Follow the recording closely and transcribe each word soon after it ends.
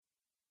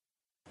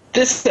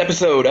This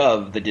episode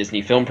of the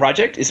Disney Film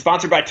Project is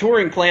sponsored by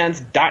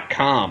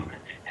TouringPlans.com.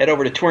 Head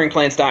over to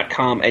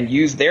TouringPlans.com and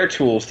use their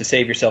tools to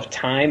save yourself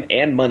time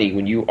and money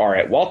when you are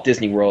at Walt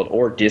Disney World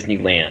or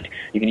Disneyland.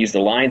 You can use the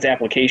Lines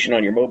application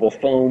on your mobile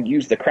phone,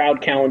 use the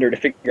crowd calendar to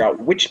figure out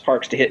which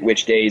parks to hit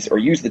which days, or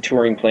use the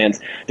Touring Plans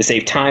to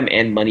save time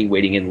and money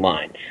waiting in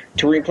line.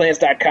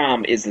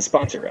 TouringPlans.com is the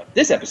sponsor of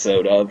this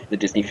episode of the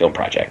Disney Film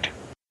Project.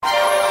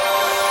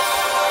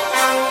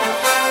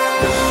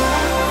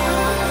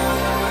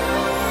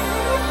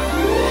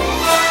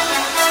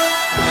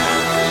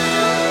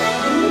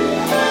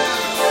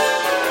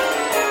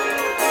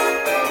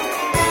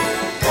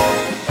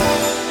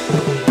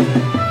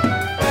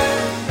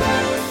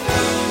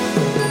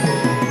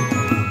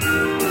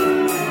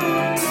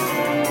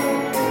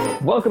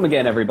 Welcome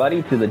again,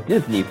 everybody, to the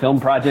Disney Film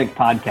Project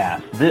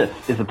podcast. This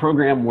is a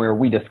program where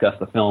we discuss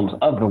the films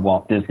of the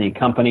Walt Disney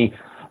Company,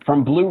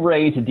 from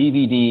Blu-ray to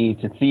DVD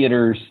to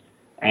theaters,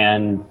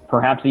 and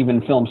perhaps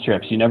even film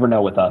strips. You never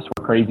know with us.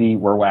 We're crazy,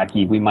 we're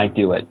wacky, we might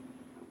do it.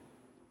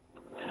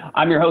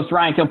 I'm your host,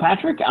 Ryan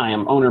Kilpatrick. I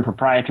am owner,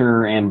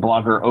 proprietor, and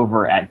blogger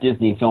over at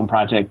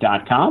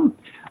DisneyFilmProject.com,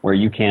 where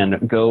you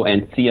can go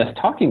and see us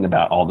talking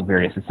about all the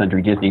various and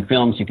sundry Disney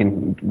films. You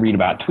can read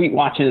about tweet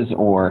watches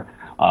or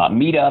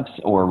meetups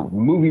or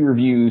movie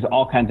reviews,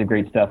 all kinds of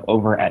great stuff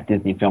over at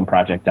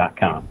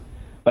DisneyFilmProject.com.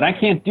 But I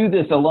can't do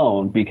this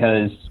alone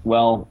because,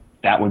 well,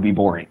 that would be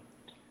boring.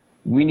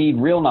 We need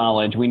real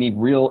knowledge, we need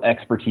real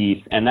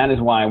expertise, and that is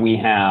why we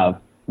have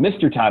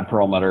Mr. Todd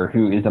Perlmutter,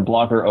 who is a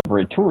blogger over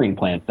at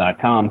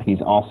TouringPlans.com.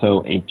 He's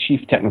also a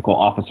chief technical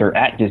officer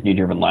at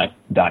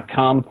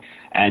DisneyDrivenLife.com,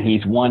 and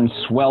he's one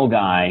swell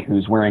guy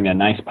who's wearing a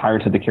nice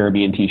Pirates of the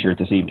Caribbean t-shirt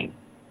this evening.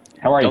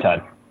 How are you,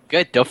 Todd?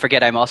 Good. Don't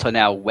forget, I'm also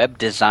now web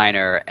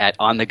designer at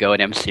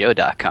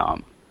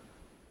onthego@mco.com.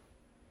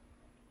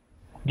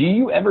 Do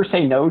you ever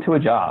say no to a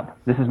job?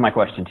 This is my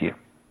question to you.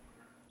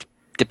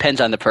 Depends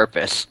on the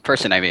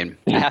person, I mean.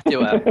 I have to,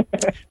 well,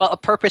 a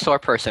purpose or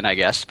person, I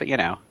guess, but you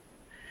know.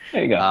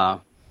 There you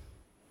go.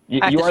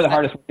 You are the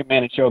hardest working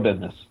man in show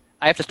business.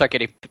 I have to start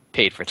getting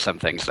paid for some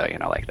things, though, you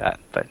know, like that.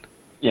 But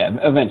yeah,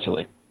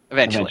 eventually.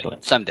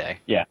 Someday.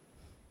 Yeah.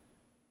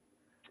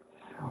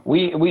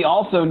 We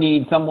also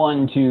need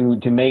someone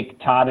to make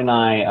Todd and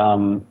I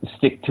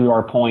stick to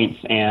our points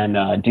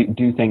and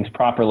do things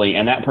properly,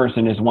 and that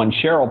person is one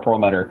Cheryl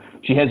Perlmutter.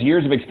 She has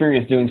years of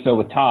experience doing so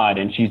with Todd,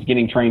 and she's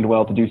getting trained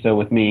well to do so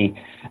with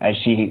me, as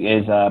she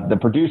is the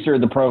producer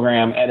of the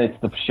program, edits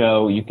the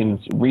show. You can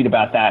read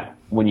about that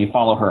when you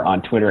follow her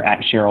on Twitter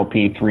at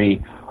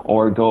CherylP3,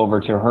 or go over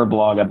to her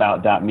blog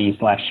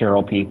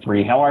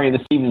about.me/CherylP3. How are you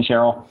this evening,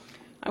 Cheryl?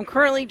 I'm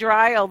currently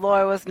dry, although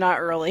I was not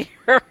earlier.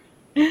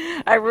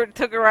 I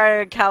took a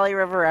ride on Cali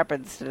River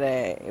Rapids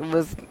today. It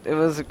was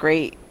a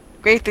great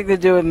thing to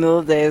do in the middle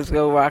of the day, is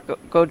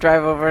go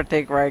drive over and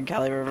take a ride on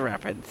Cali River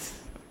Rapids.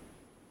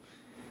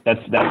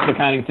 That's the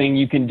kind of thing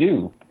you can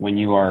do when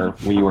you are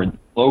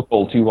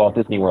local to Walt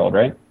Disney World,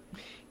 right?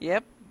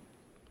 Yep.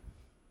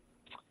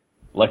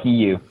 Lucky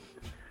you.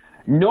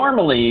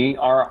 Normally,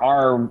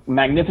 our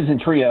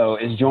magnificent trio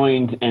is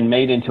joined and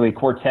made into a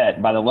quartet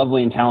by the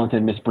lovely and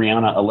talented Miss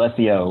Brianna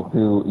Alessio,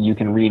 who you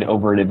can read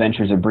over at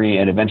Adventures of Brie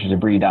at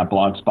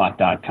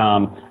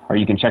adventuresofbrie.blogspot.com, or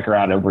you can check her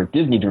out over at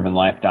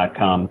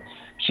DisneyDrivenLife.com.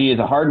 She is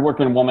a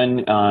hard-working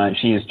woman.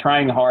 She is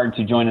trying hard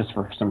to join us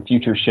for some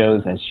future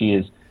shows, as she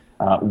is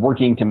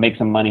working to make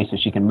some money so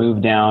she can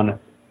move down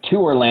to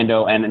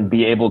Orlando and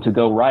be able to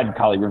go ride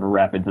Cali River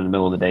Rapids in the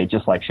middle of the day,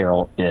 just like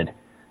Cheryl did.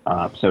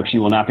 So she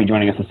will not be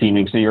joining us this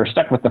evening. So you're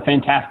stuck with the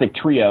Fantastic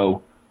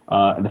Trio.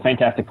 The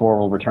Fantastic Four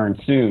will return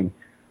soon.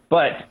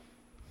 But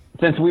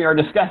since we are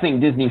discussing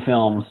Disney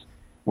films,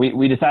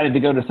 we decided to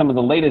go to some of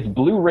the latest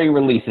Blu-ray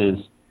releases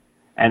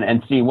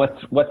and see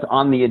what's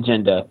on the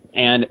agenda.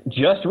 And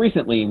just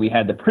recently, we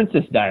had The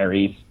Princess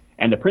Diaries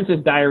and The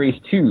Princess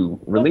Diaries 2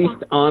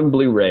 released on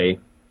Blu-ray.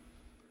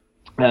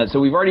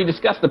 So we've already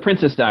discussed The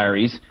Princess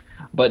Diaries.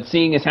 But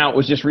seeing as how it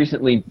was just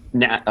recently,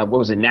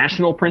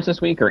 National Princess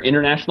Week or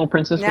International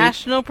Princess Week?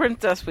 National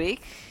Princess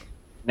Week.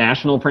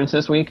 National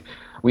Princess Week.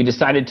 We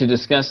decided to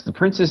discuss The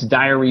Princess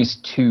Diaries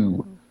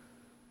 2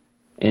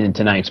 in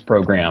tonight's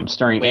program,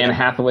 starring Anne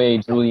Hathaway,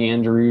 Julie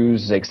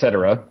Andrews,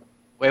 etc.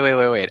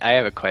 Wait. I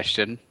have a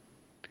question.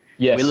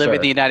 Yes, we live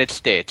in the United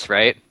States,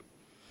 right?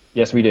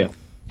 Yes, we do.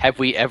 Have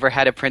we ever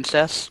had a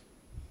princess?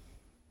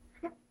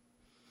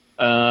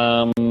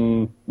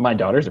 My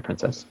daughter's a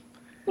princess.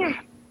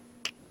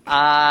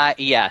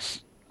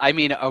 Yes. I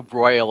mean a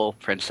royal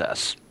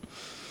princess.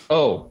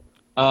 Oh,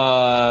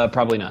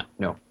 probably not.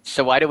 No.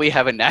 So why do we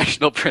have a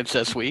National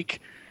Princess Week?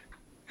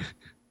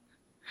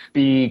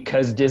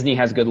 Because Disney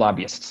has good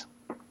lobbyists.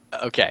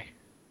 Okay.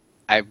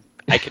 I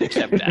can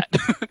accept that.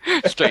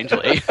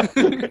 Strangely.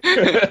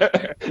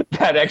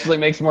 That actually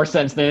makes more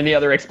sense than any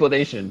other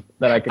explanation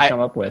that I could come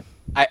up with.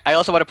 I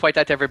also want to point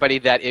out to everybody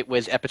that it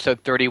was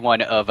episode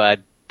 31 of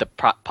the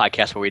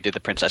podcast where we did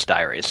the Princess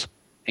Diaries.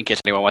 In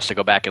case anyone wants to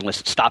go back and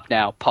listen. Stop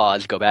now,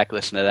 pause, go back,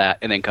 listen to that,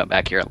 and then come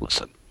back here and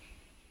listen.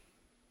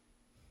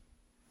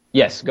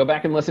 Yes, go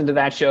back and listen to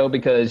that show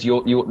because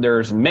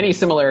there's many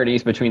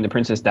similarities between The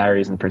Princess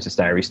Diaries and Princess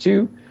Diaries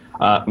 2.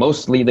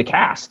 Mostly the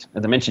cast.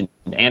 As I mentioned,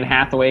 Anne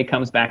Hathaway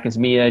comes back as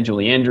Mia,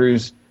 Julie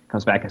Andrews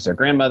comes back as her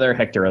grandmother,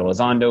 Hector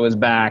Elizondo is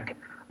back,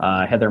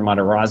 Heather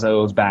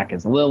Matarazzo is back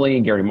as Lily,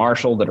 Gary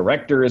Marshall, the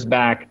director, is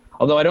back.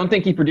 Although I don't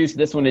think he produced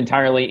this one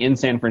entirely in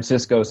San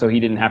Francisco, so he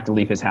didn't have to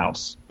leave his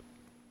house.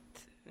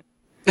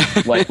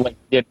 like he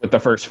did with the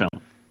first film.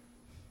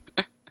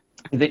 I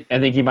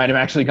think he might have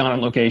actually gone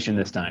on location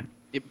this time.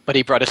 But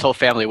he brought his whole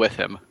family with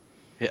him.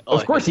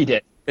 Of course he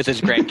did. Because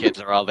his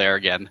grandkids are all there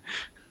again.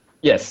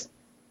 Yes,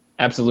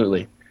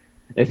 absolutely.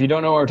 If you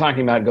don't know what we're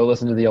talking about, go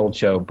listen to the old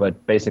show.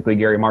 But basically,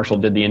 Gary Marshall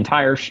did the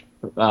entire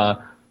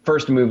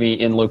first movie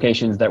in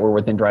locations that were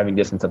within driving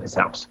distance of his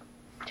house.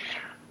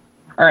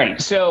 All right,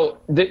 so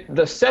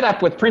the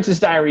setup with Princess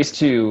Diaries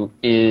 2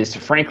 is,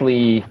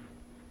 frankly,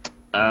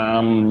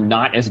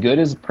 not as good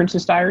as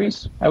Princess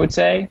Diaries, I would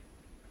say.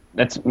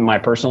 That's my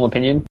personal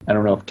opinion. I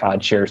don't know if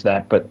Todd shares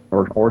that, but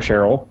or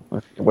Cheryl,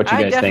 what you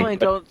guys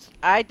think.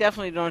 I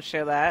definitely don't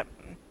share that.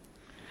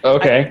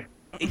 Okay.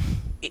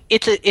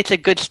 It's a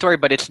good story,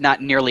 but it's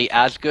not nearly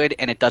as good,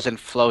 and it doesn't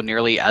flow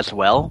nearly as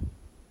well.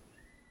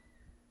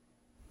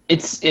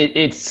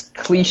 It's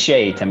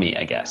cliche to me,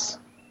 I guess.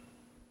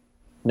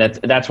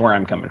 That's where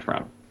I'm coming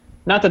from.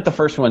 Not that the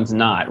first one's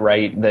not,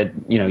 right? That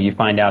you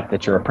find out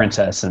that you're a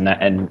princess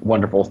and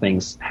wonderful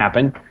things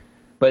happen.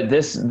 But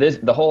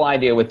the whole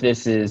idea with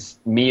this is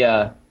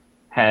Mia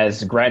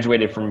has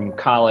graduated from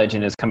college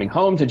and is coming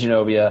home to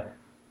Genovia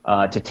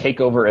to take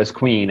over as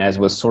queen, as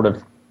was sort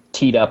of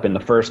teed up in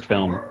the first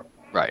film.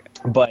 Right.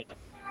 But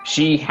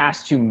she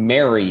has to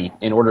marry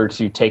in order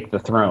to take the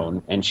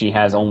throne, and she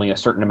has only a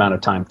certain amount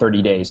of time,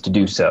 30 days, to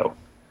do so.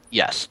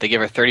 Yes, they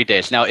give her 30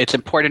 days. Now, it's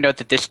important to note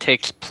that this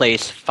takes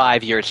place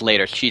 5 years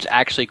later. She's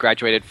actually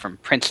graduated from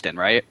Princeton,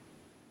 right?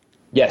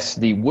 Yes,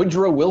 the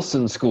Woodrow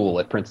Wilson School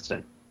at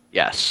Princeton.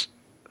 Yes.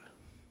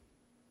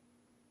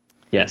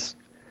 Yes.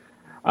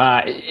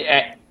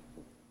 I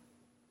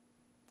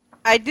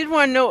did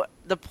want to know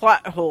the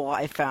plot hole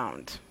I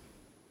found.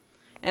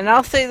 And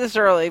I'll say this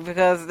early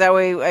because that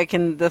way we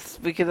can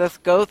just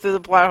go through the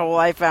plot hole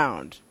I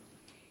found.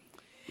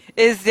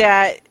 Is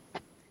that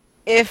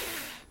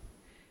if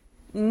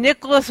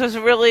Nicholas was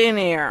really an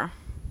heir,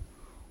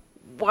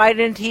 why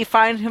didn't they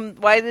find him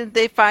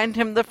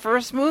the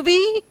first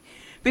movie?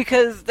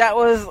 Because that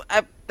was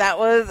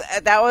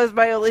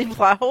my only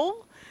plot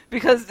hole.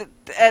 Because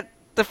at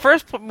the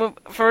first,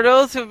 for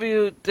those of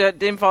you that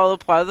didn't follow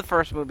the plot of the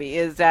first movie,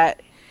 is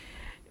that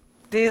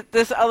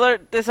this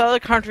other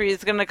country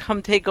is going to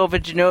come take over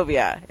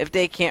Genovia if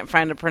they can't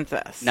find a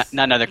princess. Not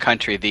another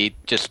country. The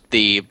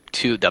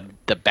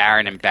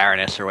Baron and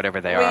Baroness or whatever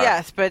they are.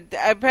 Yes, but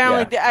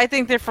apparently I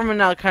think they're from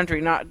another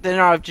country. They're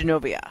not of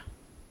Genovia.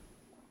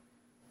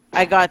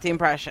 I got the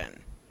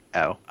impression.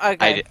 Oh,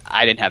 okay.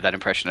 I didn't have that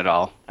impression at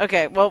all.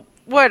 Okay, well,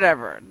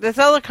 whatever. This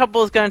other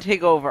couple is going to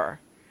take over,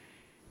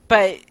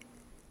 but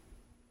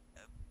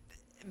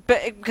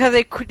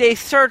because they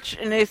searched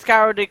and they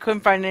scoured, they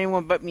couldn't find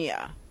anyone but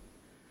Mia.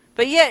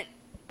 But yet,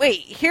 wait,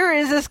 here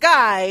is this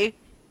guy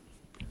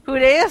who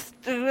just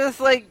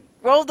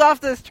rolled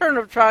off this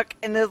turnip truck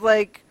and is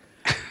like,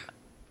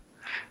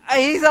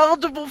 he's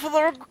eligible for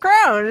the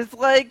crown. It's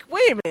like,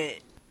 wait a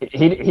minute.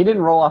 He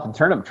didn't roll off the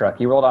turnip truck.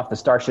 He rolled off the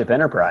Starship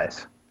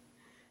Enterprise.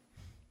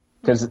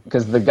 Because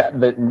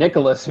the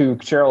Nicholas who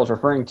Cheryl is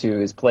referring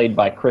to is played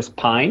by Chris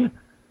Pine.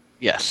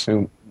 Yes.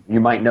 Who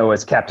you might know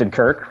as Captain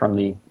Kirk from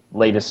the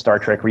latest Star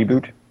Trek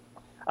reboot.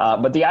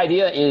 But the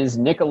idea is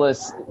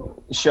Nicholas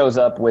shows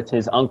up with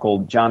his uncle,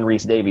 John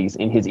Rhys Davies,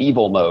 in his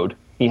evil mode.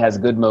 He has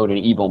good mode and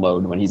evil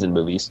mode when he's in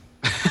movies.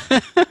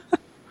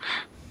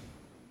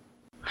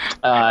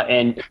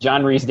 And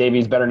John Rhys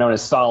Davies, better known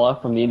as Sala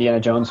from the Indiana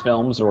Jones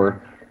films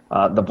or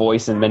the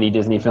voice in many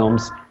Disney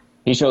films,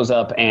 he shows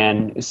up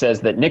and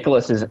says that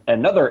Nicholas is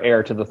another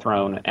heir to the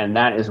throne, and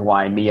that is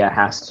why Mia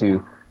has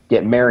to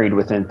get married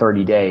within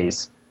 30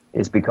 days,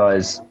 is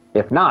because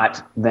if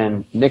not,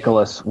 then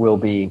Nicholas will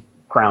be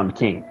crowned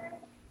king.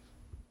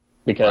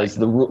 Because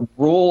the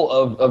rule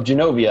of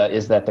Genovia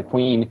is that the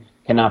queen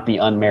cannot be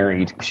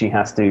unmarried. She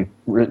has to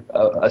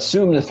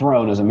assume the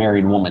throne as a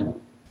married woman.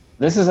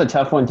 This is a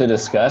tough one to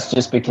discuss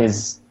just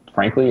because,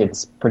 frankly,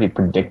 it's pretty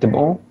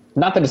predictable.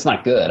 Not that it's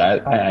not good. I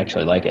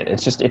actually like it.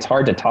 It's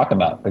hard to talk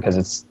about because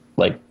it's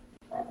like,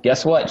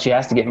 guess what? She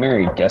has to get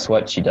married. Guess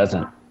what? She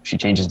doesn't. She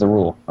changes the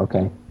rule.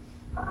 Okay.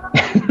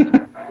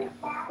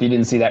 If you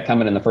didn't see that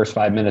coming in the first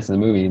 5 minutes of the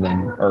movie,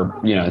 then, or,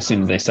 as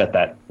soon as they set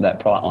that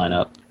plot line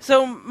up.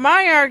 So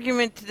my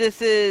argument to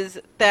this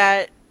is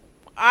that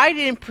I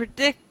didn't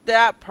predict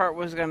that part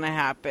was going to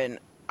happen.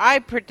 I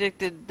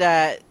predicted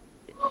that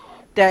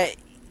I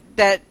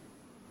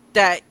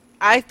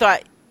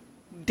thought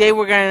they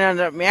were going to end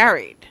up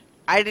married.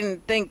 I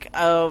didn't think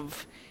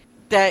of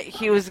that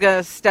he was going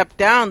to step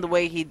down the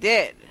way he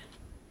did.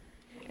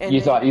 And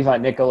you thought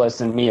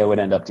Nicholas and Mia would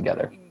end up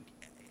together.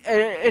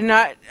 They end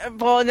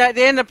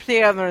up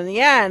together in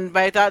the end,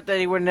 but I thought that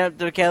he would end up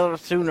together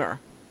sooner.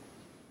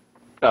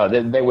 Oh,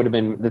 they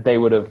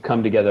would have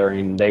come together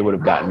and they would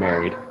have gotten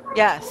married.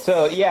 Yes.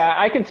 So yeah,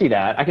 I can see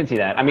that.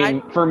 I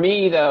mean, for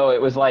me though,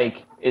 it was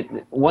like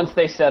once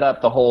they set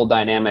up the whole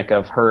dynamic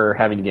of her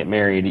having to get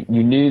married,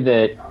 you knew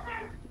that.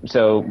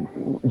 So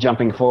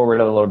jumping forward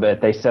a little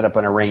bit, they set up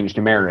an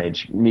arranged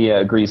marriage. Mia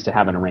agrees to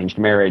have an arranged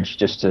marriage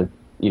just to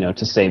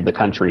save the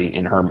country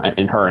in her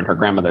and her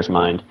grandmother's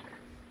mind.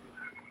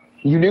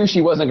 You knew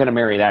she wasn't going to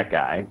marry that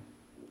guy.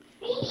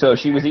 So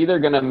she was either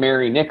going to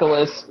marry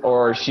Nicholas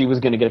or she was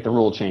going to get the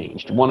rule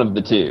changed. One of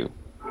the two.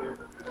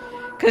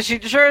 Because she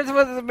sure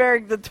wasn't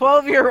marrying the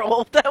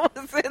 12-year-old that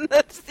was in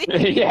the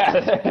scene.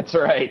 Yeah, that's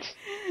right.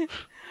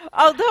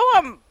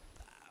 Although,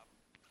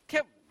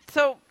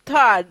 so,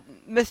 Todd,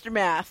 Mr.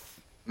 Math.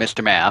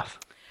 Mr. Math.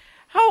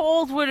 How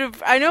old would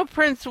have... I know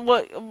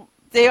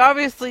they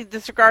obviously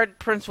disregarded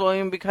Prince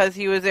William because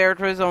he was heir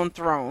to his own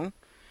throne.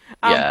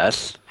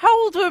 Yes.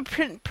 How old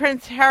would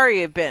Prince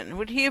Harry have been?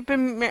 Would he have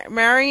been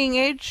marrying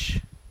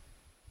age?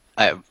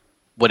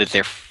 What is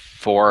there,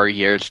 4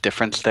 years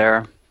difference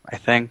there, I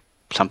think?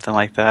 Something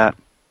like that.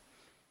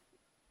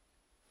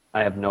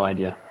 I have no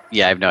idea.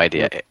 Yeah, I have no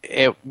idea.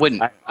 It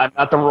wouldn't. I'm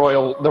not the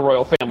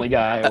royal family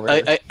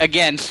guy.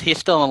 Again, he's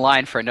still in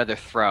line for another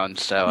throne,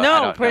 so no,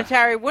 I don't Prince know.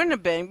 Harry wouldn't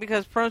have been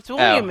because Prince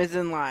William is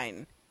in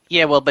line.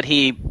 Yeah, well, but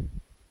he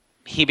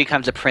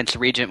becomes a prince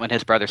regent when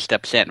his brother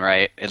steps in,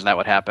 right? Isn't that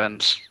what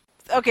happens?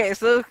 Okay,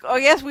 so I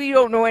guess we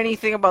don't know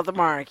anything about the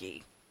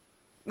monarchy.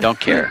 Don't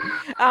care.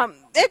 I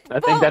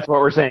think that's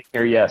what we're saying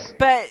here. Yes,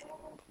 but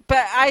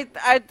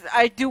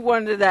I do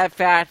wonder that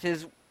fact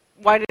is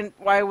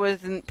why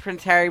wasn't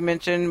Prince Harry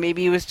mentioned?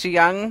 Maybe he was too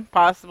young,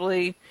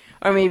 possibly,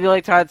 or maybe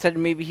like Todd said,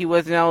 maybe he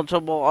wasn't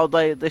eligible.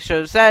 Although the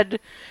show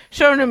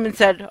shown him and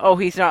said, oh,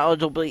 he's not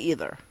eligible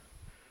either.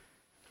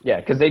 Yeah,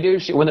 because they do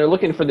when they're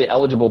looking for the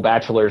eligible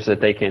bachelors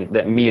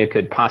that Mia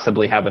could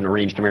possibly have an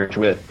arranged marriage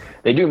with.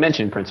 They do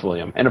mention Prince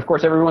William, and of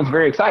course everyone's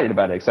very excited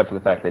about it, except for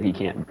the fact that he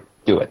can't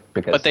do it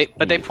because.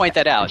 But they point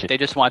that out. They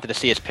just wanted to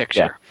see his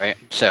picture, right?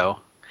 So.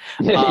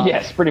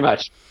 Yes, pretty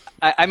much.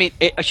 I mean,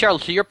 Cheryl,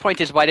 so your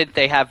point is why didn't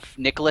they have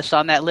Nicholas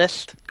on that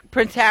list?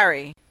 Prince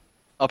Harry.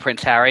 Oh,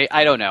 Prince Harry?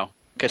 I don't know.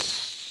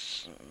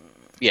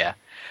 Yeah.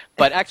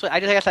 But actually, I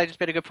guess I just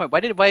made a good point.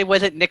 Why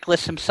wasn't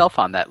Nicholas himself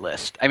on that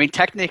list? I mean,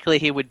 technically,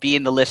 he would be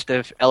in the list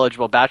of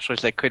eligible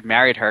bachelors that could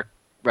marry her,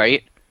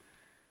 right?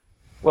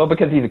 Well,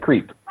 because he's a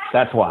creep.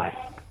 That's why.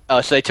 Oh,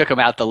 so they took him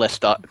out the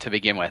list to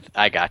begin with.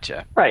 I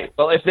gotcha. Right.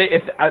 Well,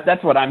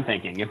 that's what I'm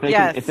thinking.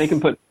 If they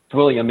can put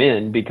William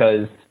in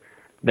because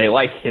they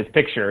like his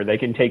picture, they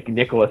can take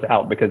Nicholas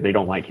out because they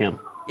don't like him.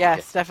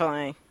 Yes,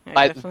 definitely.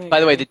 By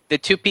the way, the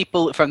two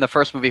people from the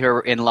first movie who are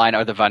in line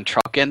are the Von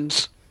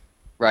Trunkens,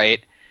 right?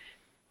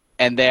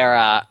 And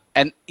they're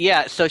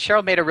so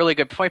Cheryl made a really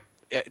good point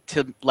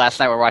to last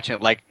night. We're watching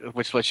it,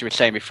 which is what she was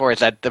saying before, is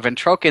that the Von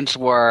Trunkens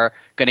were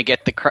going to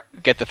get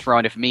the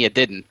throne if Mia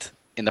didn't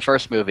in the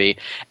first movie,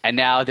 and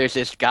now there's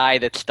this guy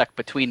that's stuck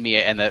between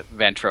Mia and the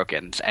Von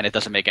Trunkens, and it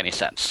doesn't make any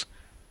sense.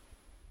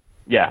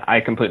 Yeah,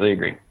 I completely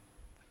agree.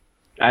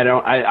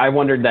 I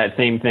wondered that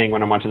same thing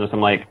when I'm watching this.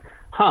 I'm like,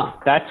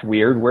 that's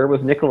weird. Where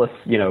was Nicholas,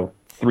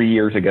 3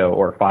 years ago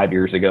or 5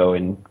 years ago?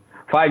 And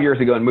 5 years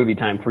ago in movie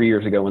time, 3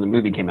 years ago when the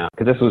movie came out,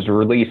 because this was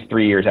released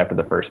 3 years after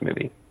the first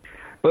movie.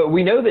 But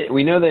we know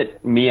that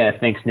Mia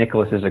thinks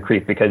Nicholas is a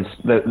creep because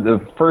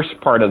the first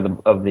part of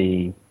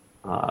the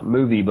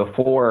movie,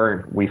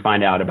 before we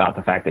find out about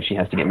the fact that she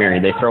has to get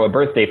married, they throw a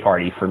birthday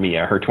party for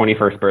Mia, her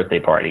 21st birthday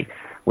party,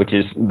 which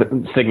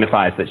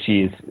signifies that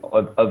she's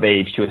of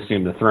age to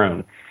assume the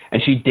throne.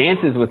 And she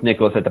dances with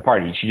Nicholas at the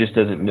party. She just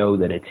doesn't know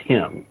that it's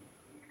him.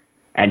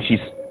 And she's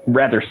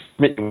rather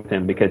smitten with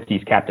him because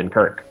he's Captain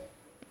Kirk.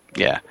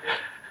 Yeah.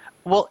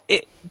 Well,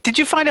 did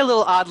you find it a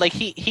little odd? Like,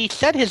 he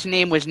said his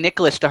name was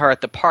Nicholas to her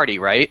at the party,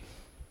 right?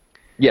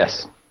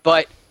 Yes.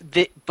 But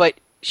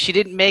she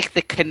didn't make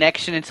the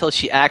connection until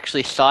she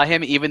actually saw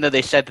him, even though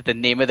they said that the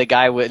name of the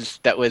guy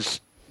that was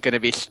going to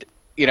be,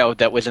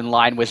 that was in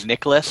line was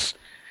Nicholas.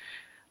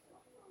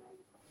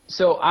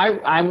 So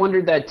I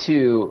wondered that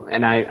too,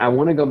 and I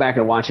want to go back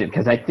and watch it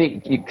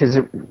because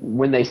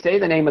when they say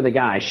the name of the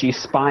guy, she's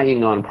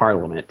spying on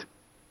Parliament,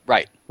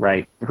 right,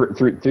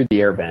 through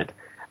the air vent,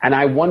 and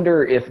I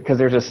wonder because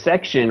there's a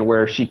section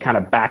where she kind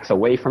of backs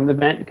away from the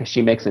vent because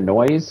she makes a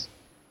noise.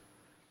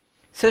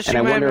 So she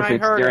might not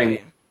heard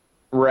it.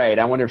 Right,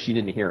 I wonder if she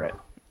didn't hear it.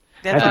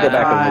 I have to go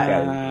back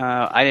and look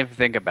at it. I didn't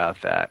think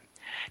about that.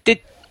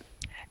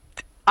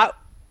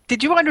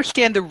 Did you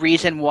understand the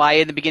reason why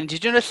in the beginning?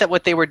 Did you notice that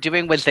what they were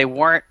doing was they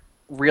weren't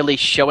really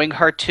showing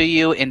her to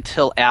you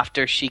until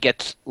after she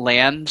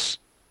lands?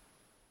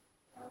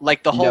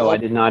 Like the whole. No, I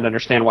did not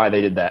understand why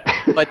they did that.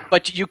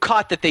 but you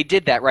caught that they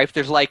did that, right?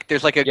 There's like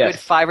a good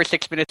 5 or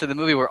 6 minutes of the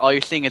movie where all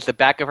you're seeing is the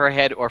back of her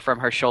head or from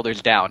her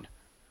shoulders down.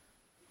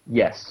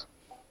 Yes.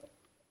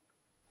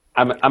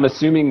 I'm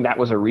assuming that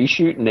was a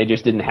reshoot and they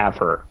just didn't have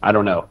her. I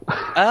don't know.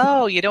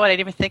 Oh, you know what? I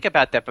didn't even think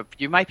about that, but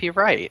you might be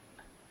right.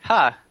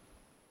 Huh.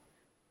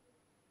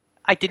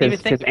 I didn't even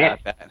think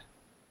about that.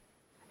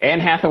 Anne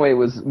Hathaway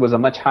was a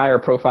much higher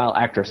profile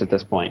actress at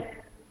this point.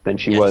 than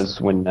she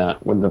was when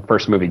the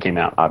first movie came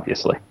out,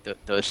 obviously.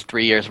 Those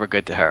 3 years were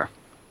good to her.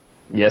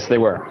 Yes, they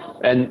were.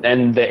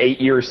 And the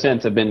 8 years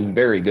since have been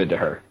very good to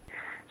her.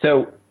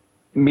 So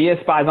Mia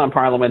spies on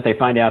Parliament. They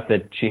find out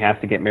that she has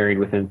to get married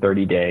within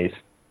 30 days.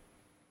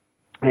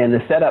 And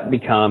the setup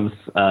becomes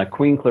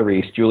Queen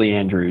Clarice,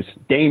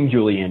 Dame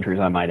Julie Andrews,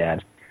 I might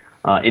add,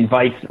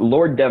 invites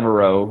Lord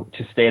Devereux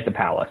to stay at the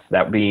palace,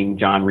 that being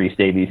John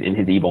Rhys-Davies in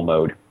his evil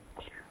mode.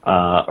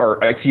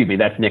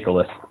 That's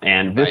Nicholas,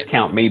 and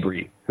Viscount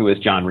Mabry, who is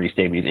John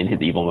Rhys-Davies in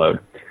his evil mode.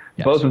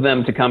 Yes. Both of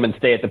them to come and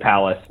stay at the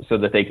palace so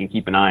that they can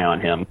keep an eye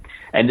on him.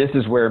 And this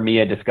is where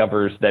Mia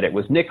discovers that it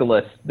was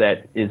Nicholas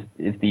that is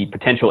the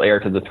potential heir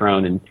to the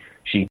throne, and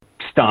she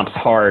stomps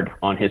hard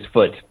on his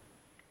foot,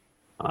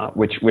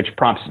 which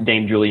prompts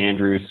Dame Julie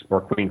Andrews,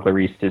 or Queen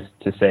Clarice,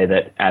 to say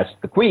that as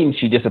the queen,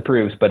 she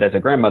disapproves, but as a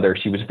grandmother,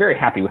 she was very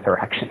happy with her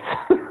actions.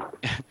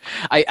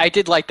 I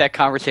did like that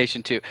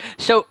conversation, too.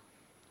 So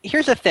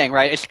here's the thing,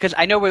 right? It's because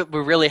I know we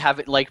really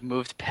haven't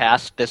moved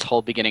past this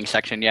whole beginning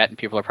section yet, and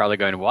people are probably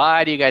going,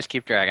 why do you guys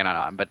keep dragging it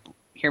on? But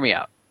hear me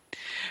out.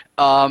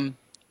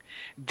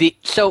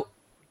 So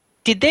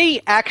did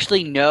they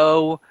actually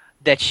know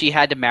that she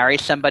had to marry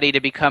somebody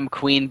to become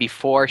queen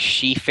before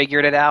she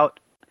figured it out?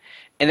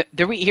 And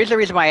here's the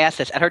reason why I asked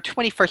this. At her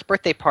 21st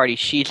birthday party,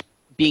 she's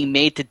being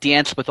made to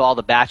dance with all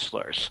the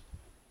bachelors.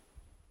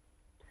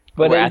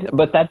 But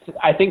that's,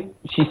 I think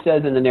she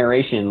says in the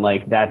narration,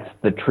 that's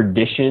the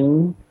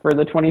tradition for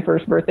the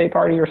 21st birthday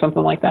party or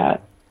something like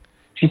that.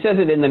 She says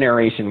it in the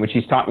narration when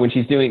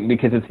she's doing,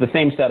 because it's the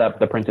same setup,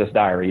 the Princess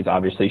Diaries.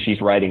 Obviously,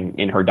 she's writing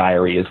in her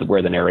diary is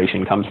where the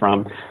narration comes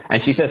from.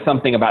 And she says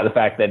something about the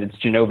fact that it's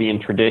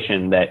Genovian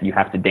tradition that you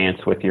have to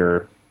dance with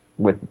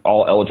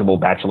all eligible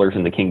bachelors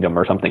in the kingdom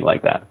or something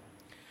like that.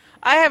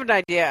 I have an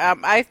idea.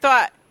 I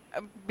thought,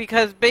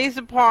 because based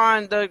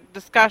upon the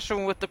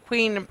discussion with the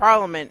Queen in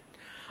Parliament,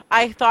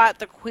 I thought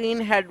the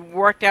Queen had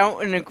worked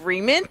out an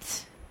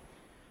agreement,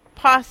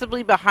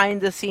 possibly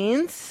behind the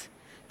scenes,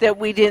 that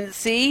we didn't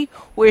see,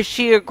 where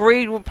she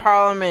agreed with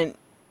Parliament,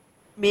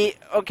 we're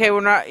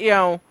not,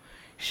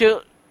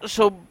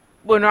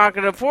 we're not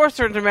going to force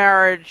her into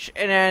marriage,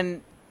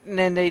 and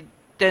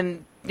then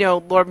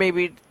Lord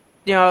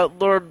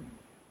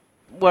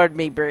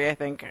Mabry, I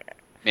think.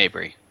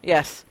 Mabry.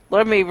 Yes,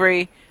 Lord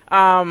Mabry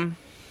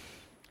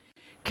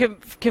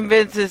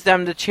convinces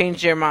them to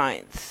change their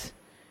minds.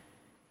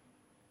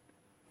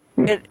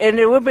 And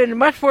it would have been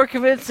much more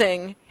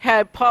convincing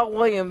had Paul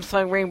Williams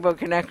sung Rainbow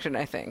Connection,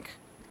 I think.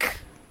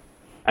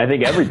 I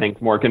think everything's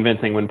more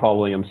convincing when Paul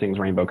Williams sings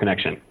Rainbow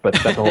Connection, but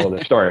that's a whole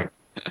other story.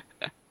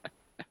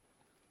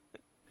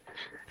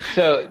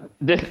 So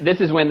this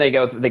is when they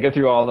go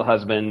through all the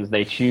husbands.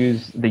 They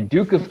choose the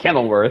Duke of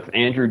Kenilworth,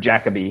 Andrew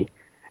Jacobi,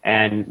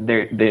 and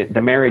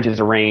the marriage is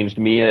arranged.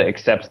 Mia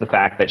accepts the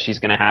fact that she's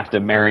going to have to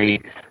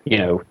marry,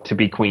 to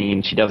be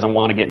queen. She doesn't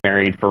want to get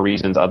married for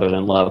reasons other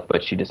than love,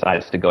 but she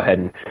decides to go ahead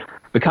and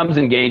becomes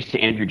engaged to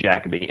Andrew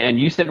Jacobi. And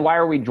you said, why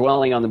are we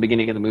dwelling on the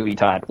beginning of the movie,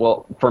 Todd?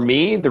 Well, for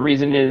me, the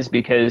reason is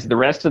because the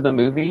rest of the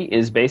movie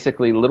is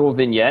basically little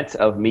vignettes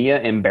of Mia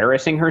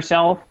embarrassing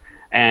herself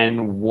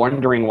and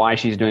wondering why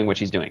she's doing what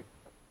she's doing.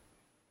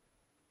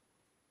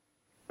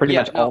 Pretty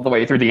much all the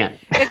way through the end.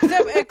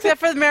 Except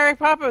for the Mary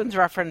Poppins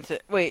reference.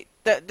 Wait,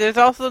 there's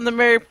also the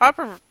Mary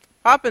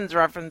Poppins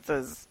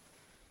references.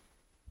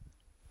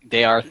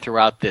 They are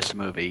throughout this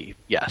movie,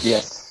 yes.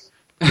 Yes.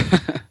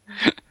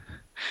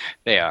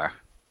 They are.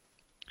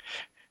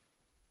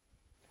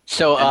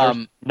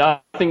 So,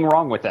 nothing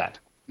wrong with that.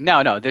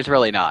 No, there's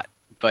really not.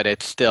 But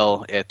it's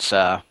still, it's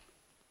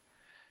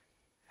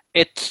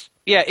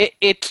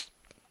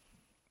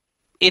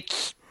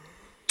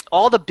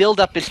all the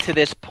build-up is to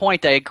this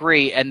point, I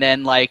agree, and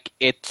then,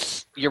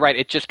 you're right,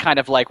 it's just kind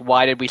of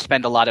why did we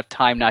spend a lot of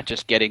time not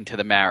just getting to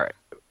the marriage?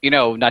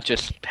 Not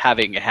just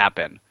having it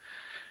happen.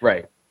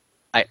 Right.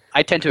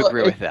 I tend to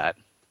agree with that.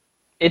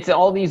 It's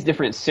all these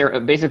different,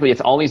 basically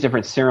it's all these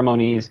different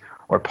ceremonies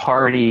or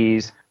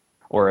parties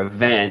or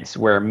events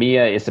where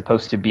Mia is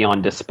supposed to be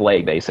on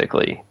display,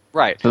 basically.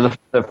 Right. So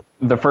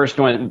the first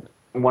one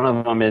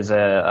of them is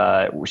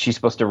she's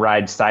supposed to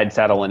ride side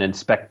saddle and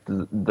inspect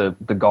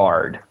the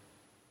guard.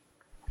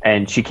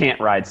 And she can't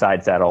ride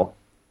side saddle,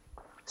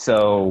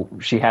 so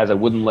she has a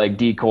wooden leg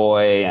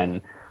decoy,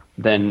 and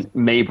then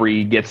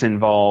Mabry gets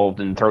involved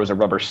and throws a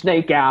rubber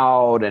snake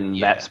out,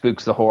 and that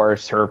spooks the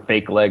horse. Her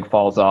fake leg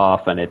falls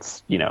off, and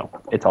it's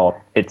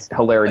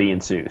hilarity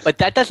ensues. But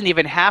that doesn't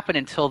even happen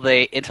until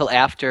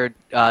after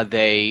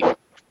they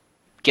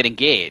get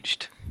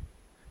engaged.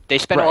 They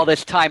spend all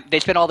this time. They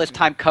spend all this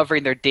time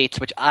covering their dates,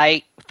 which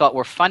I thought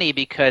were funny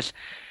because.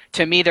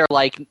 To me, they're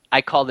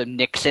I call them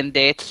Nixon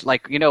dates. Why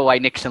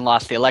Nixon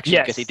lost the election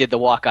because he did the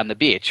walk on the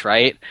beach,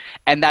 right?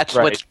 And that's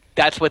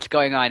what's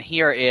going on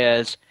here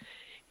is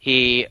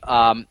they're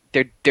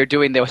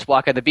doing this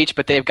walk on the beach,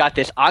 but they've got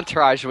this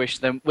entourage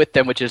with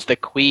them, which is the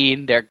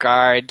Queen, their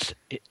guards,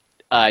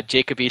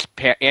 Jacobi's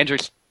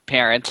Andrew's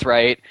parents,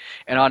 right,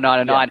 and on and on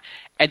and on.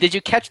 And did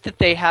you catch that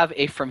they have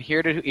a "From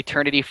Here to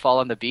Eternity" fall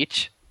on the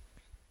beach?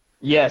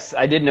 Yes,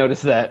 I did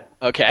notice that.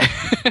 Okay.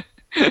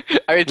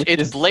 I mean,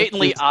 it's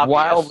blatantly obvious.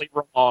 Wildly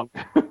wrong.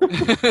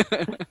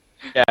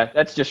 Yeah,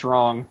 that's just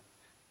wrong.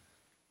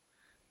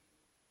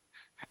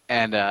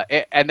 And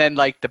then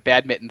like the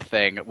badminton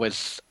thing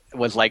was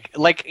like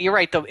you're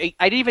right though.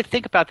 I didn't even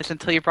think about this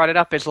until you brought it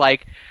up. Is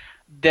like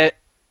the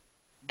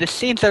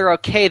scenes that are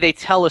okay. They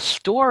tell a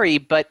story,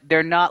 but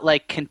they're not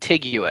like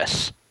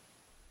contiguous.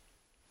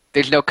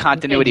 There's no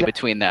continuity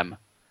between them.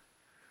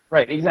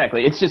 Right,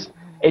 exactly. It's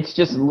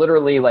just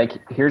literally like,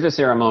 here's a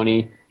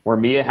ceremony where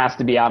Mia has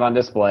to be out on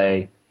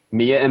display.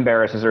 Mia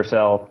embarrasses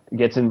herself,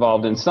 gets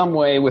involved in some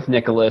way with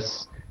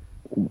Nicholas,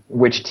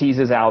 which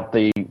teases out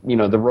the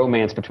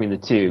romance between the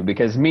two.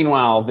 Because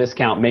meanwhile,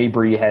 Viscount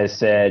Mabry has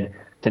said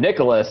to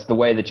Nicholas, the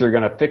way that you're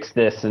going to fix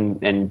this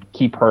and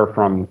keep her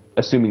from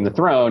assuming the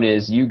throne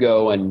is you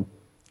go and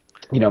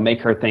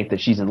make her think that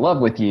she's in love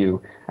with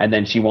you, and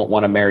then she won't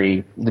want to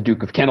marry the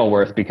Duke of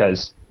Kenilworth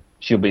because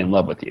she'll be in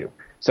love with you.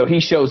 So he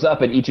shows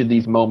up at each of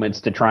these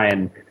moments to try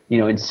and,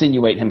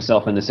 insinuate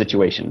himself in the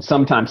situation,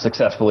 sometimes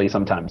successfully,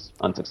 sometimes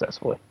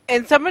unsuccessfully.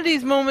 And some of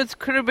these moments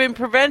could have been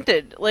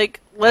prevented.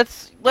 Like,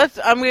 let's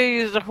I'm going to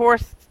use a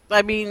horse.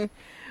 I mean,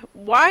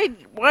 why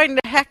in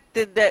the heck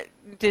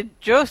did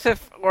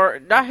Joseph or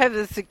not have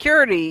the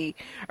security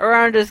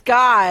around this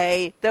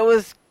guy that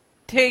was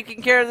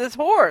taking care of this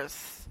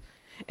horse?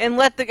 And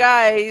let the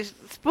guy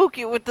spook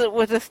you with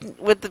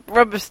the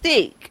rubber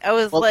stake. I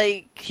was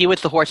like, he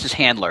was the horse's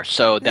handler,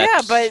 so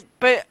that's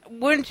but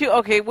wouldn't you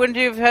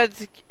have had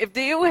if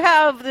you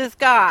have this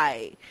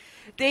guy?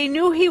 They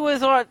knew he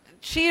was on.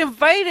 She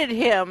invited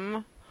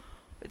him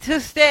to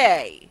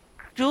stay.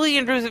 Julie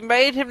Andrews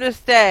invited him to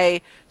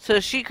stay so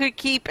she could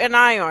keep an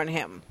eye on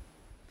him,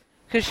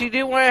 because she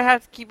didn't want to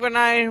have to keep an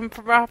eye on him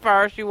from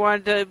afar. She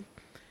wanted to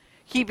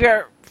keep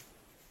your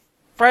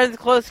friends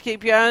close,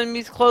 keep your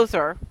enemies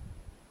closer.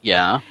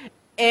 Yeah.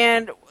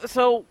 And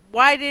so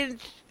why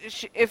didn't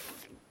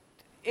if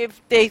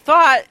they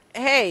thought,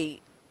 hey,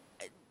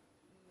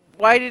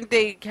 why didn't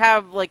they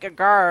have like a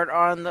guard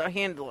on the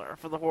handler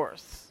for the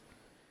horse?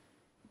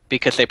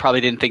 Because they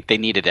probably didn't think they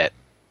needed it.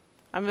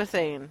 I'm just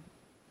saying.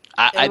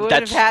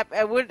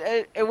 It would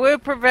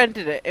have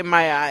prevented it in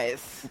my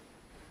eyes.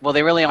 Well,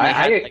 they really only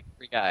had like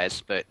 3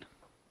 guys, but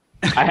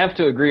I have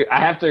to agree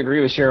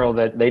with Cheryl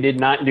that they did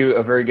not do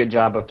a very good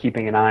job of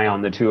keeping an eye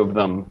on the two of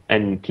them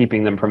and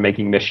keeping them from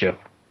making mischief.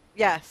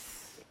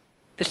 Yes.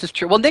 This is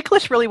true. Well,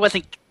 Nicholas really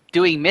wasn't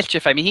doing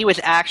mischief. I mean, he was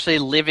actually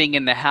living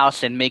in the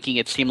house and making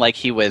it seem like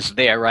he was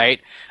there, right?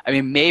 I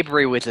mean,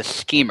 Mabry was a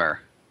schemer.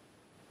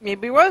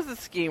 Maybe he was a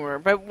schemer,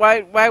 but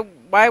why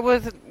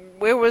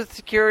where was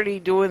security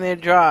doing their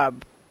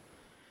job?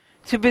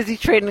 Too busy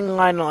trading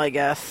Lionel, I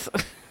guess.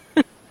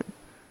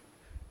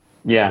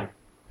 Yeah.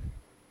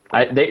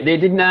 They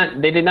did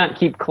not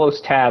keep close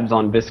tabs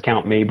on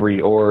Viscount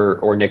Mabry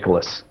or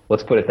Nicholas.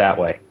 Let's put it that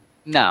way.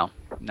 No.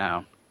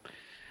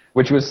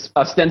 Which was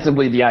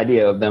ostensibly the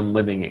idea of them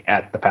living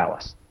at the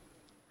palace.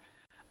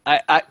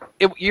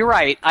 You're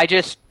right. I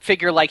just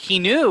figure like he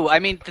knew. I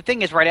mean, the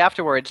thing is, right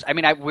afterwards. I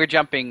mean, we're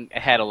jumping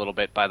ahead a little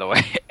bit, by the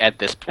way, at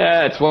this point.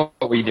 That's what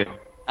we do.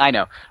 I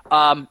know.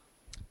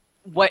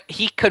 What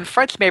he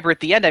confronts Mabry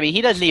at the end. I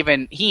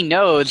mean, he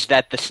knows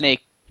that the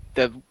snake,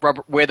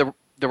 where the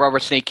rubber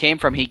snake came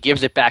from, he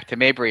gives it back to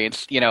Mabry and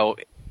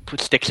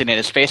sticks it in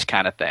his face,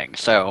 kind of thing.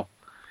 So,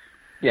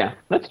 yeah,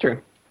 that's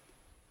true.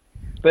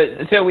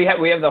 But so we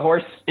have the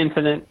horse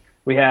incident.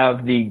 We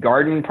have the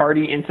garden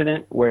party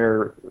incident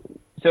where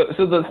so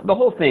the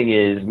whole thing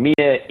is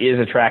Mia is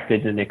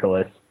attracted to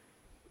Nicholas.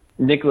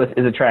 Nicholas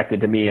is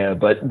attracted to Mia,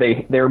 but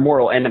they're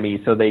mortal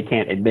enemies, so they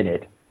can't admit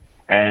it.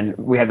 And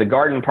we have the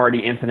garden party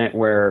incident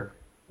where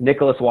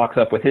Nicholas walks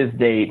up with his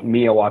date,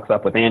 Mia walks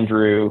up with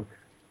Andrew.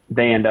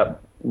 They end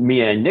up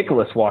Mia and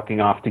Nicholas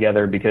walking off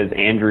together because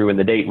Andrew and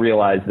the date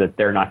realize that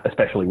they're not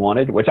especially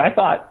wanted, which I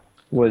thought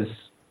was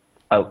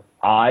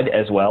odd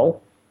as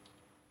well.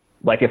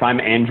 Like, if I'm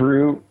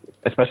Andrew,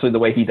 especially the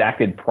way he's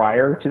acted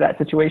prior to that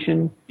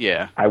situation,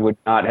 yeah, I would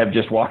not have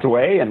just walked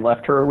away and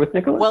left her with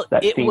Nicholas. Well,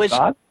 that seems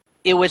odd.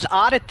 It was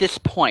odd at this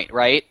point,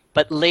 right?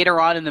 But later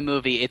on in the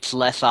movie, it's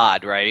less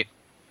odd, right?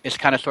 It's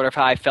kind of sort of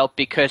how I felt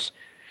because,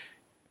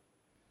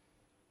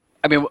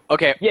 I mean,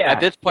 okay, yeah, at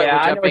this point yeah,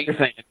 we're jumping. I know what you're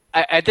saying.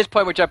 At this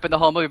point, we're jumping the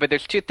whole movie, but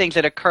there's 2 things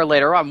that occur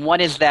later on.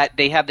 One is that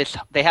they have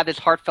this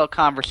heartfelt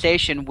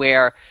conversation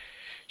where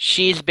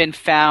she's been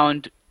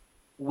found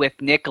with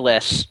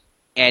Nicholas,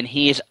 and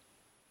he's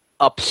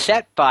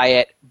upset by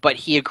it, but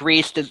he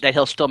agrees that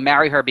he'll still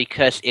marry her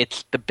because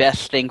it's the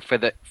best thing for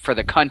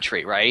the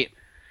country, right?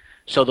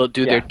 So they'll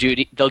do their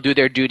duty. They'll do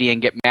their duty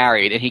and get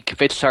married, and he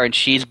convinces her, and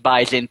she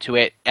buys into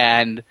it,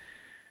 and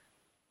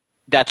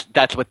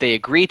that's what they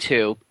agree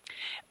to.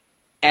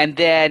 And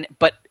then,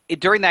 but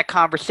during that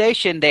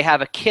conversation, they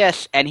have a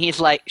kiss, and she's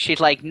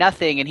like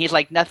nothing, and he's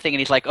like nothing, and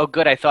he's like, oh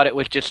good, I thought it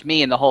was just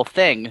me and the whole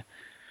thing.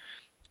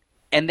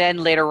 And then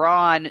later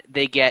on,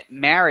 they get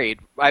married.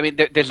 I mean,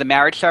 there's a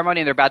marriage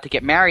ceremony, and they're about to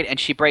get married, and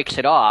she breaks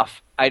it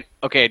off.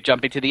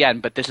 Jumping to the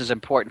end, but this is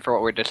important for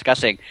what we're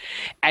discussing.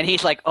 And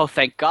he's like, "Oh,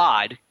 thank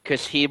God,"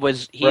 because he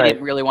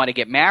didn't really want to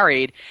get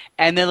married.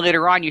 And then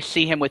later on, you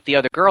see him with the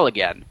other girl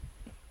again.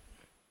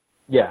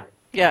 Yeah.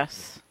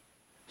 Yes.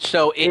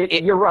 So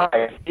you're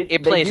right.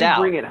 It plays they do out.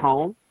 Bring it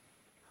home,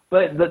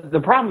 but the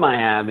problem I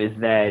have is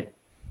that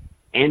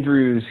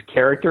Andrew's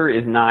character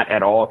is not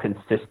at all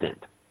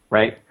consistent,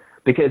 right?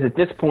 Because at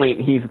this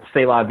point, he's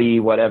c'est la vie,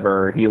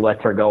 whatever. He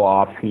lets her go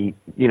off.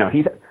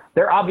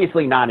 They're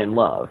obviously not in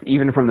love,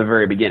 even from the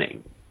very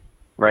beginning,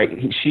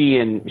 right? She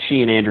and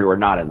Andrew are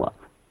not in love,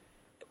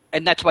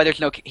 and that's why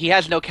he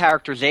has no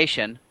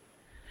characterization.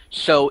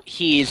 So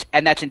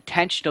and that's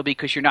intentional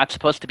because you're not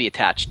supposed to be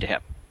attached to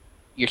him.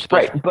 You're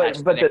supposed to be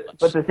attached to Nicholas.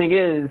 But the thing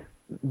is,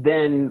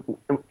 then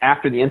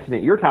after the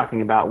incident you're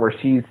talking about, where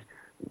she's,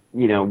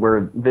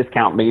 where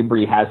Viscount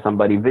Mabry has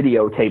somebody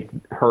videotape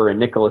her and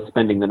Nicholas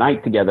spending the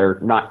night together,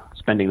 not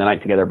spending the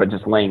night together, but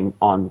just laying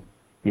on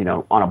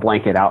a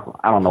blanket out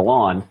on the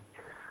lawn.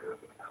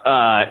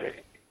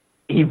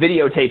 He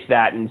videotapes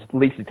that and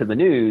leaks it to the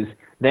news.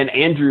 Then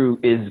Andrew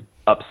is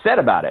upset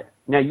about it.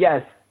 Now,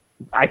 yes,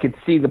 I could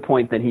see the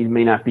point that he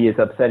may not be as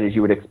upset as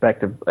you would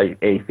expect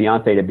a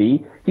fiance to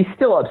be. He's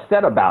still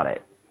upset about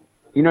it.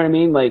 You know what I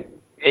mean? Like,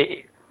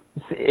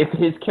 if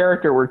his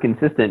character were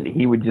consistent,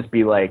 he would just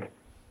be like,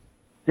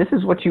 "This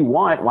is what you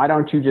want. Why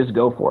don't you just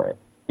go for it?"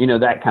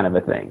 That kind of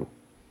a thing.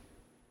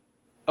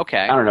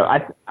 Okay. I don't know.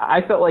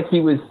 I felt like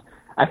he was.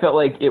 I felt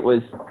like it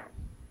was.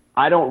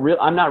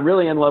 I'm not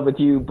really in love with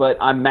you, but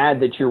I'm mad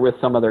that you're with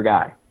some other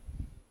guy.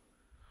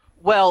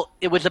 Well,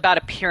 it was about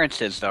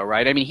appearances, though,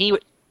 right? I mean,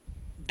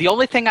 the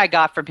only thing I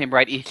got from him,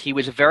 right, is he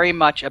was very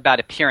much about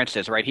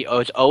appearances, right? He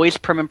was always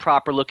prim and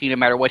proper looking, no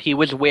matter what he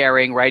was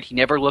wearing, right? He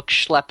never looked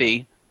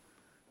schleppy,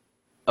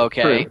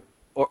 okay,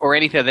 or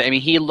anything. I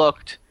mean, he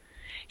looked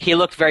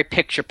very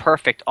picture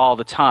perfect all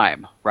the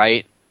time,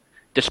 right?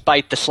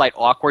 Despite the slight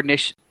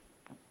awkwardness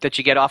that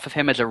you get off of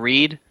him as a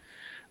read.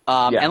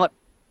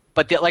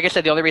 But like I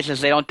said, the only reason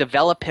is they don't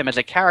develop him as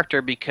a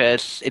character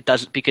because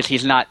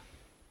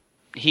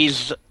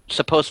he's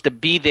supposed to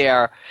be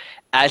there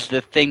as the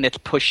thing that's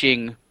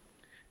pushing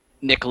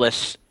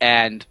Nicholas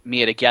and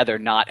Mia together,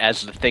 not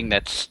as the thing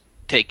that's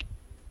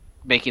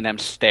making them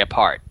stay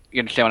apart. You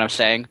understand what I'm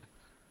saying?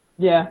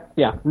 Yeah.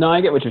 No, I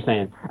get what you're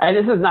saying. And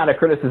this is not a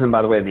criticism,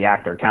 by the way, of the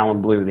actor.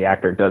 Callum Blue, the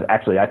actor,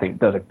 I think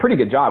does a pretty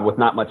good job with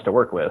not much to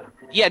work with.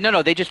 Yeah,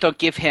 no, they just don't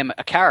give him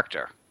a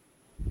character.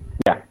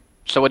 Yeah.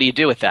 So what do you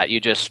do with that? You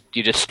just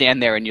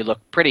stand there and you look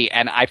pretty,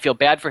 and I feel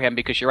bad for him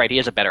because you're right, he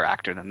is a better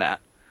actor than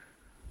that.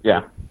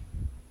 Yeah.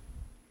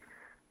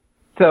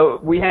 So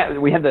we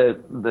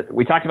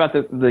talked about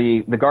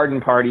the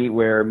garden party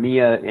where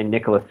Mia and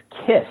Nicholas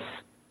kiss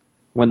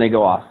when they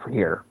go off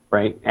here,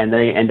 right? And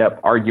they end up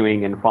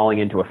arguing and falling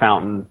into a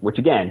fountain, which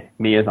again,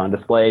 Mia's on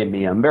display and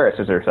Mia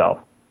embarrasses herself.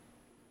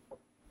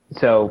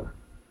 So,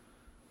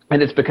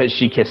 and it's because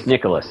she kissed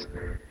Nicholas.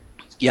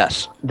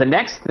 Yes. The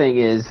next thing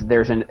is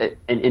there's an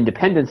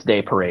Independence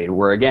Day parade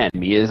where again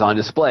Mia is on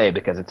display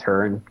because it's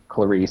her and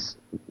Clarice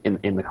in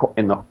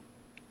the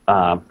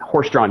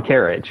horse-drawn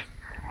carriage,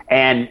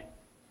 and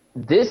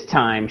this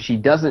time she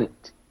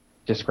doesn't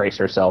disgrace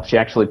herself. She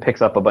actually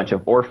picks up a bunch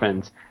of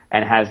orphans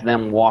and has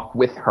them walk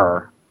with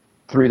her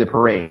through the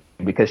parade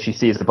because she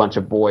sees a bunch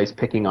of boys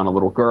picking on a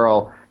little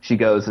girl. She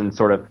goes and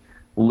sort of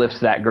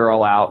lifts that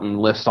girl out and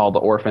lifts all the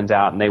orphans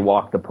out, and they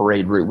walk the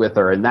parade route with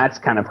her, and that's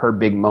kind of her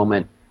big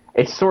moment.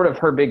 It's sort of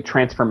her big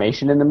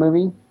transformation in the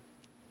movie.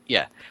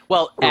 Yeah.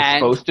 Well, it's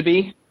supposed to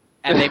be.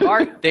 And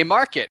they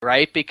mark it,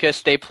 right?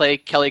 Because they play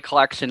Kelly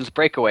Clarkson's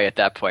Breakaway at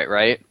that point,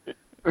 right?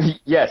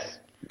 Yes.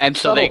 And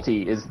so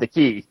subtlety is the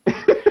key.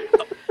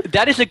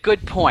 That is a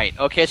good point.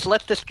 Okay, so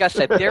let's discuss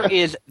that. There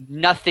is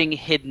nothing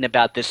hidden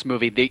about this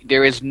movie.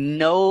 There are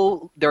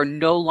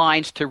no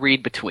lines to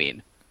read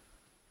between.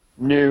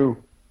 No,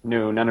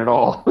 none at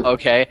all.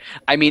 Okay.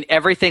 I mean,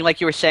 everything, like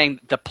you were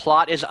saying, the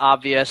plot is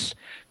obvious.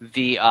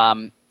 The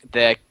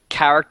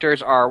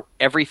characters are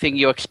everything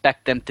you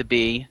expect them to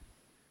be,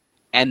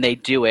 and they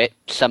do it,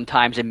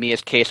 sometimes in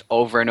Mia's case,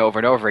 over and over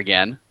and over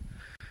again.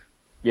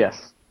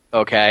 Yes.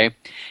 Okay.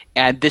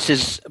 And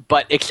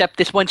except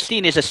this one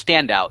scene is a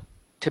standout.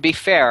 To be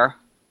fair,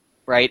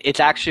 right, it's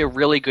actually a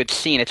really good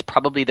scene. It's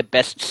probably the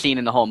best scene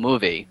in the whole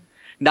movie.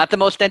 Not the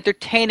most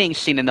entertaining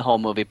scene in the whole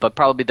movie, but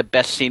probably the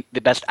best scene,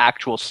 the best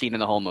actual scene in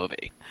the whole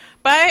movie.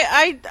 But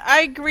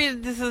I agree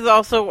that this is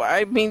also,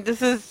 I mean,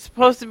 this is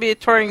supposed to be a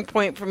turning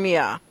point for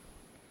Mia.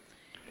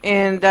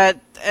 And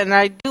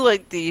I do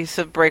like the use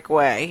of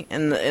Breakaway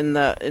in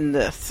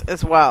this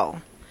as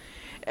well.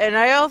 And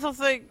I also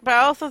think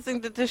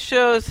that this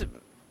shows,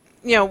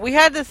 we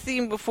had this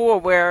scene before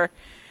where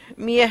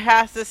Mia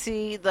has to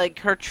see like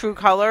her true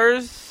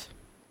colors,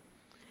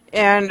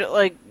 and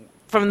like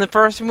from the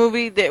first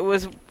movie, it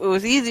was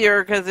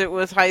easier because it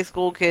was high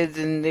school kids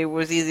and it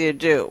was easy to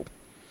do.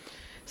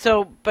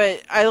 So,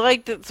 but I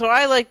liked it. So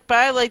I like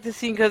the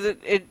scene because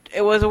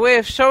it was a way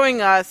of showing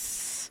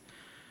us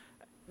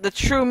the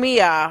true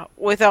Mia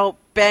without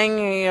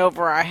banging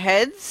over our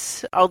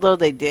heads, although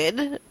they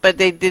did, but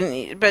they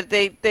didn't. But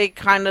they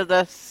kind of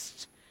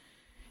just,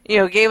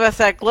 gave us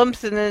that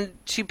glimpse, and then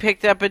she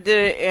picked up and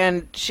did it.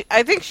 And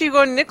I think she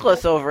got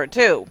Nicholas over it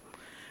too.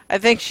 I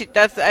think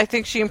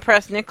she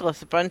impressed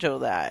Nicholas a bunch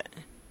of that.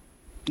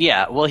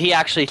 Yeah, well, he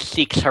actually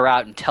seeks her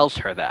out and tells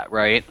her that,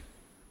 right?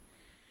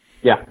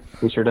 Yeah,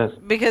 he sure does.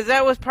 Because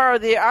that was part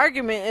of the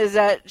argument, is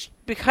that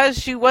because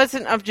she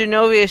wasn't of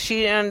Genovia,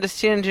 she didn't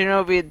understand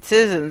Genovian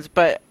citizens.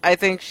 But I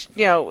think,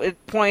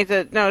 it points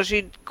that, no,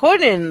 she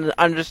couldn't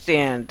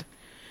understand,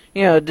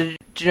 the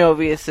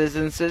Genovia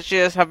citizens. So she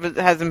just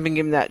hasn't been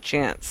given that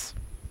chance.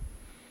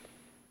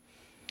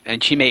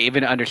 And she may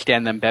even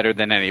understand them better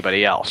than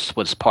anybody else,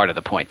 was part of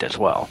the point as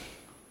well.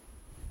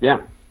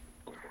 Yeah.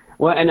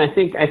 Well, and I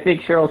think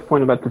Cheryl's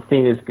point about the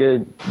scene is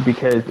good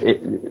because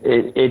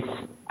it's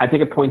I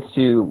think it points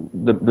to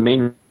the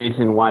main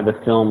reason why the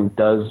film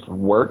does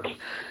work,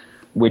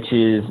 which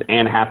is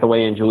Anne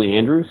Hathaway and Julie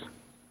Andrews.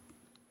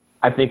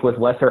 I think with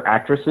lesser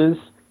actresses,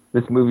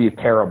 this movie is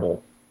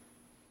terrible.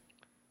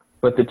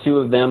 But the two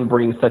of them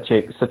bring such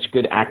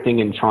good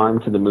acting and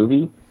charm to the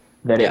movie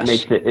that it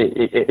makes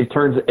it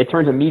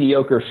turns a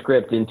mediocre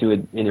script into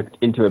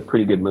a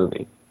pretty good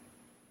movie.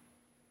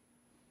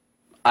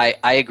 I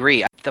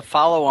agree. The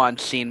follow-on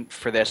scene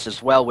for this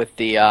as well with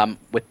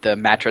the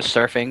mattress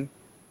surfing.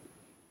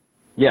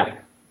 Yeah.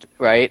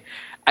 Right?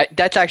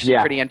 That's actually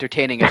pretty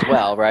entertaining as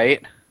well,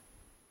 right?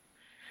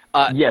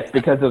 Yes,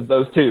 because of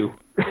those two.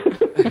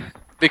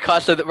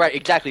 Because of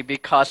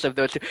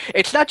those two.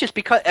 It's not just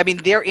because,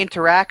 their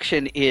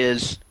interaction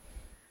is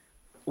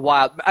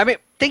wild.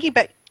 Thinking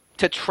back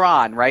to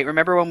Tron, right?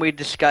 Remember when we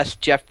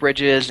discussed Jeff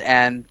Bridges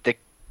and the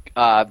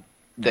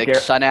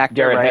son actor,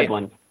 Garrett right?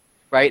 Hedlund.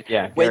 Right?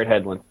 Yeah, Garrett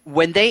Hedlund.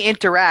 When they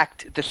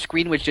interact, the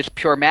screen was just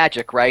pure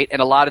magic, right?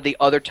 And a lot of the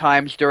other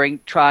times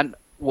during Tron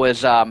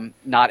was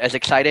not as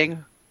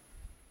exciting.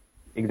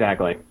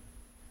 Exactly.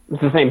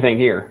 It's the same thing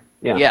here.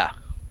 Yeah.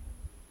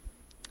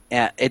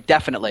 Yeah, it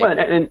definitely.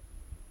 Well,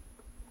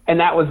 and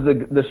that was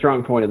the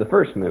strong point of the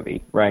first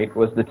movie, right?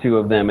 Was the two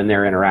of them and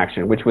their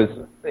interaction, which was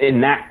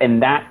in that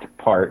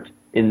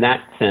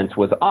sense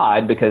was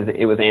odd because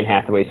it was Anne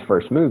Hathaway's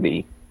first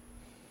movie.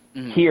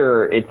 Mm-hmm.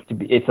 Here,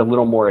 it's a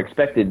little more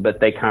expected, but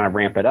they kind of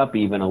ramp it up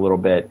even a little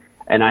bit.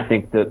 And I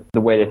think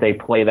the way that they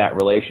play that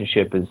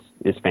relationship is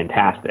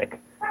fantastic.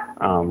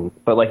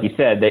 But like you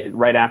said,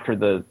 right after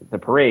the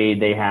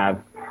parade,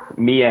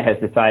 Mia has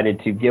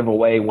decided to give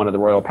away one of the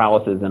royal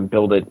palaces and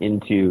build it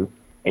into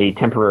a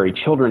temporary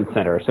children's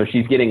center. So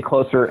she's getting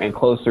closer and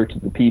closer to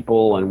the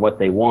people and what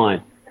they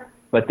want.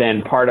 But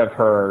then part of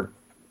her,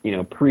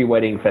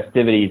 pre-wedding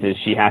festivities is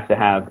she has to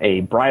have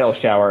a bridal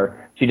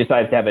shower. She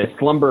decides to have a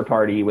slumber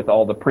party with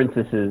all the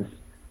princesses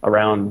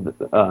around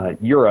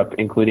Europe,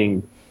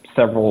 including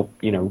several,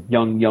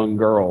 young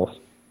girls.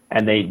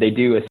 And they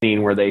do a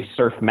scene where they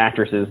surf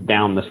mattresses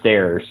down the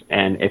stairs.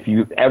 And if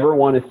you ever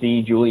want to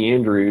see Julie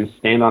Andrews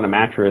stand on a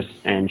mattress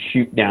and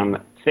shoot down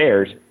the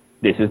stairs,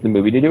 this is the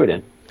movie to do it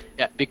in.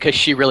 Yeah, because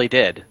she really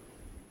did.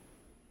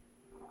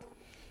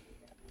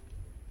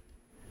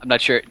 I'm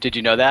not sure. Did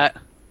you know that?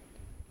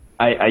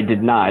 I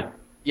did not.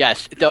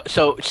 Yes.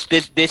 So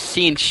this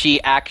scene,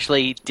 she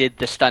actually did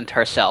the stunt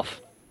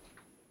herself.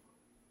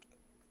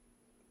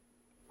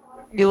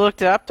 You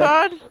looked it up,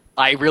 Todd?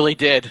 I really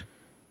did.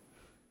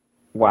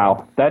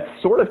 Wow. That's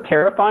sort of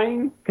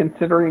terrifying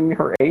considering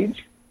her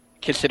age.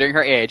 Considering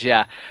her age,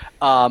 yeah.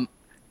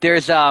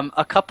 There's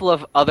a couple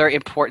of other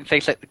important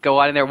things that go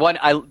on in there. One,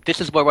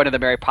 this is where one of the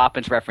Mary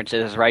Poppins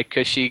references is, right?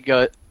 Because she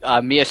goes,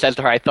 Mia says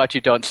to her, "I thought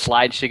you don't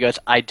slide." She goes,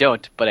 "I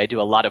don't, but I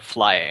do a lot of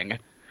flying."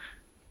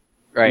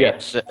 Right.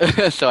 Yes.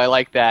 So I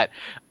like that.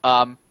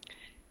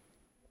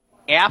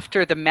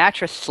 After the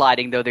mattress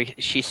sliding, though,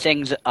 she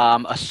sings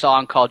a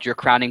song called "Your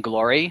Crowning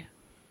Glory."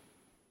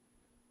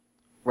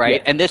 Right,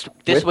 yes. And this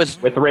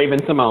was with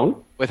Raven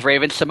Simone. With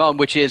Raven Simone,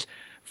 which is,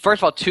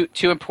 first of all,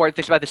 two important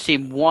things about the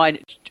scene. One,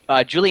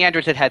 Julie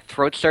Andrews had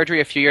throat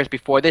surgery a few years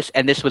before this,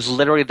 and this was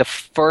literally the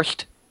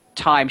first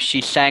time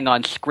she sang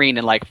on screen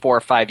in like 4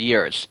 or 5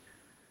 years.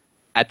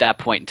 At that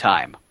point in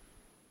time,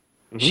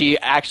 mm-hmm. She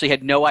actually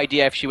had no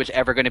idea if she was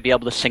ever going to be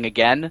able to sing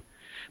again,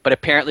 but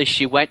apparently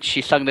she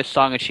sung this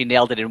song and she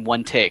nailed it in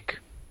one take.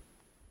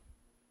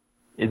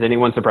 Is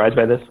anyone surprised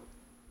by this?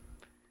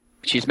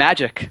 She's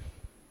magic.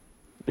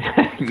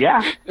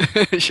 Yeah.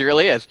 She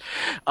really is.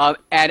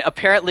 And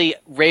apparently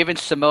Raven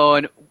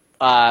Simone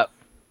was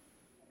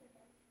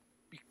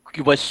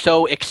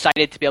so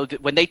excited to be able to,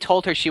 when they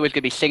told her she was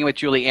going to be singing with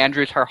Julie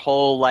Andrews, her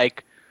whole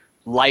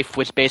life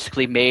was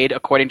basically made,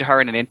 according to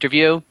her in an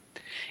interview.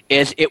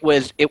 It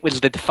was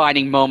the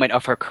defining moment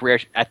of her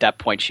career at that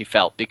point, she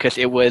felt, because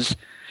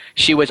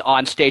she was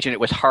on stage and it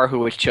was her who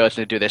was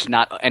chosen to do this,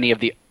 not any of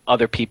the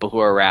other people who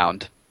were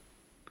around.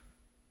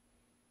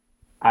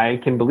 I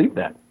can believe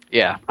that.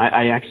 Yeah,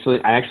 I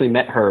actually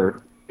met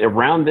her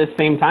around this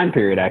same time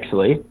period,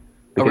 actually.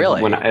 Oh,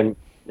 really? When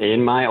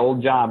in my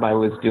old job, I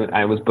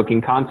was booking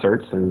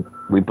concerts, and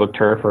we booked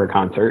her for a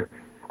concert,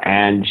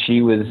 and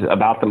she was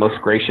about the most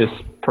gracious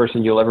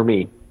person you'll ever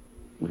meet.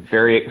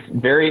 very,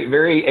 very,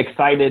 very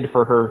excited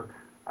for her,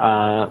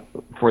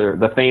 for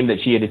the fame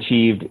that she had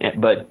achieved,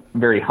 but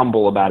very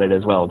humble about it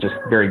as well. Just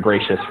very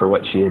gracious for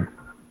what she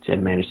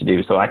had managed to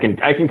do. So I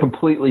can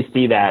completely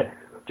see that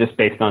just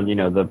based on,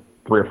 the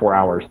 3 or 4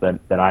 hours that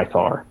I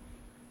saw her.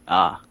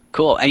 Ah,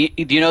 cool. And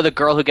do you know the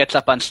girl who gets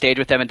up on stage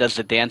with them and does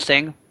the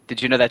dancing?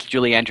 Did you know that's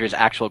Julie Andrews'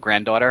 actual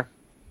granddaughter?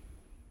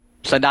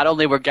 So not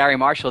only were Gary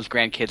Marshall's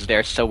grandkids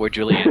there, so were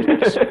Julie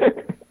Andrews.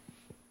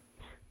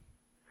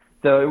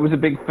 So it was a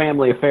big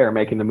family affair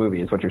making the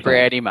movie, is what you're saying?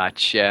 Pretty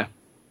much, yeah.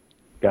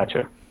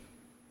 Gotcha.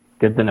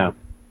 Good to know.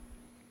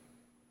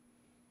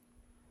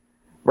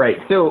 Right.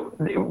 So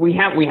we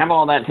have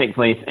all that take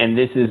place, and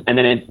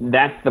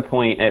that's the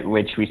point at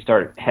which we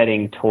start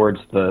heading towards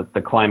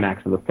the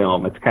climax of the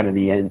film. It's kind of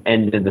the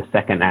end of the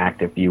second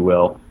act, if you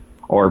will,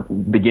 or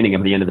beginning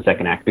of the end of the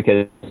second act,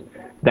 because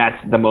that's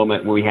the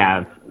moment we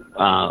have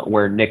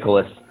where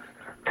Nicholas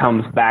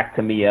comes back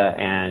to Mia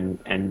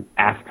and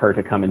asks her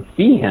to come and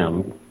see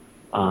him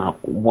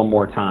one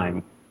more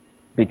time,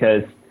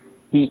 because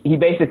he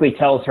basically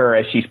tells her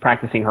as she's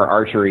practicing her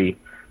archery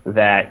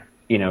that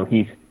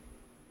he's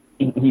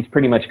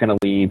pretty much going to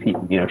leave.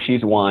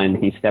 She's won.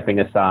 He's stepping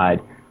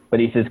aside, but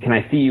he says, "Can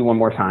I see you one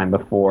more time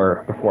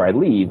before I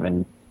leave?"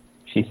 And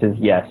she says,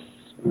 "Yes,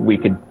 we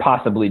could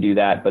possibly do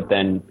that." But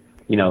then,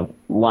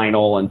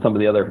 Lionel and some of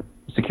the other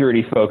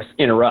security folks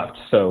interrupt.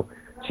 So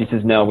she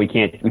says, "No, we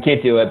can't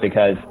do it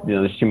because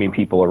there's too many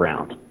people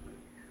around."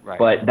 Right.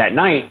 But that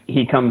night,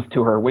 he comes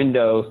to her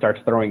window,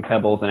 starts throwing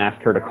pebbles, and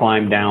asks her to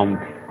climb down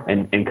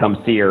and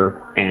come see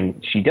her,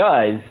 and she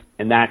does.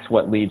 And that's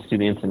what leads to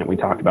the incident we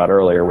talked about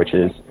earlier, which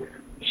is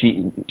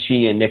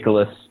she and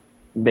Nicholas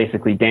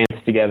basically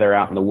dance together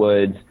out in the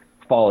woods,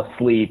 fall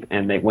asleep,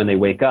 and when they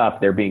wake up,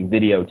 they're being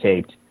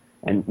videotaped.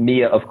 And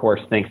Mia, of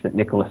course, thinks that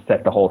Nicholas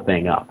set the whole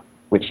thing up,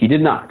 which he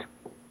did not,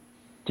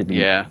 to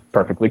be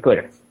perfectly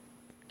clear.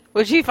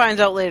 Which he finds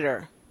out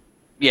later.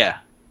 Yeah.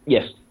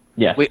 Yes.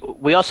 Yes.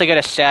 We also get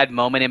a sad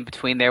moment in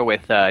between there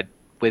with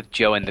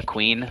Joe and the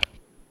Queen.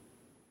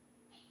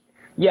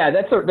 Yeah,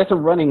 that's a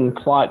running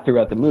plot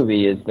throughout the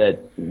movie, is that,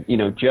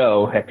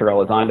 Joe, Hector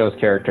Elizondo's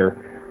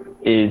character,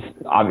 is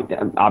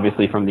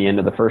obviously from the end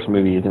of the first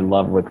movie is in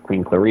love with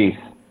Queen Clarice.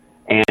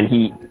 And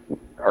he,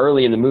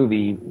 early in the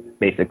movie,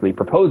 basically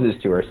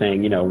proposes to her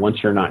saying,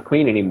 once you're not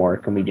queen anymore,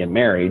 can we get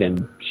married?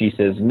 And she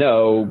says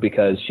no,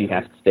 because she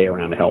has to stay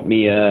around to help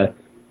Mia,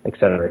 et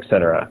cetera, et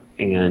cetera.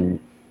 And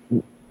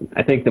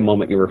I think the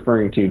moment you're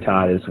referring to,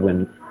 Todd, is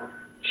when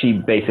she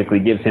basically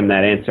gives him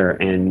that answer,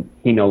 and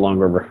he no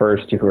longer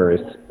refers to her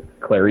as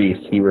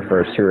Clarice. He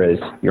refers to her as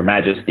Your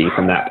Majesty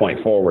from that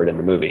point forward in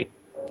the movie.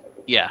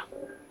 Yeah.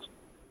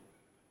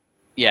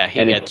 Yeah,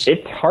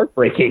 it's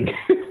heartbreaking.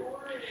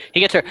 He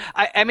gets her.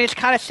 I mean, it's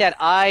kind of sad.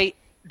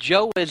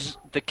 Joe was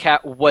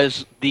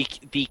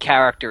the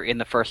character in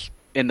the first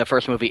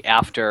movie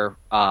after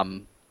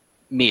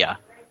Mia,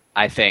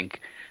 I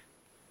think.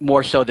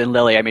 More so than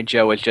Lily. I mean,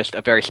 Joe is just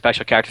a very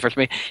special character for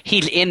me.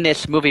 He's in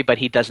this movie, but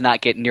he does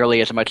not get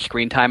nearly as much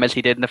screen time as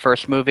he did in the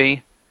first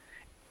movie.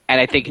 And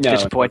I think it's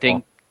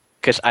disappointing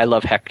because I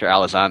love Hector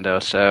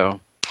Elizondo, so...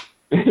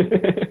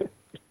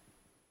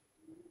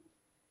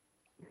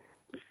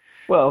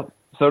 Well,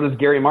 so does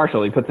Gary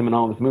Marshall. He puts him in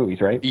all of his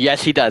movies, right?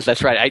 Yes, he does.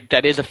 That's right.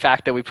 That is a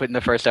fact that we put in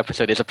the first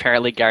episode, is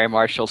apparently Gary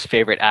Marshall's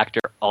favorite actor,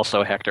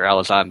 also Hector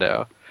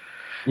Elizondo.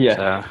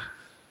 Yeah.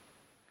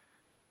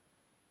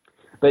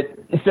 But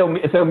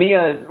so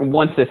Mia,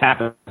 once this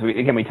happens,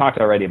 we talked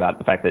already about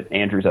the fact that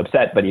Andrew's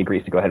upset, but he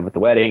agrees to go ahead with the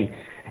wedding.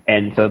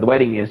 And so the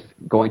wedding is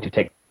going to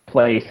take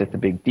place. It's a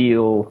big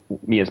deal.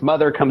 Mia's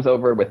mother comes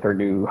over with her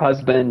new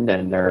husband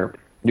and their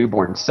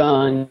newborn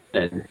son.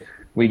 And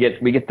we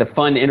get the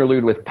fun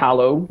interlude with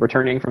Paolo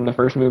returning from the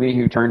first movie,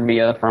 who turned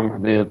Mia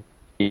from the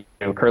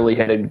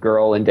curly-headed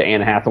girl into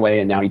Anne Hathaway,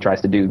 and now he tries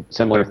to do a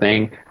similar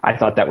thing. I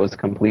thought that was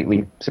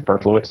completely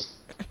superfluous.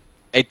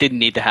 It didn't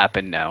need to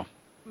happen, no.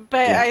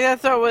 But I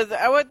thought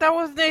that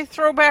was a nice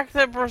throwback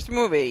to the first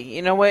movie.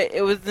 You know what?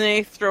 It was a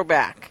nice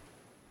throwback.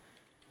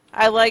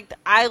 I like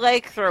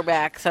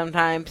throwbacks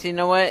sometimes. You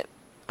know what?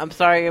 I'm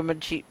sorry, I'm a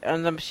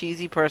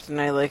cheesy person.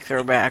 I like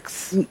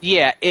throwbacks.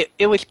 Yeah,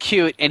 it was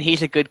cute, and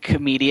he's a good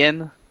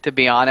comedian, to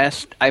be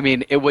honest. I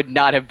mean, it would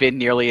not have been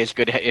nearly as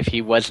good if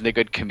he wasn't a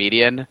good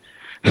comedian.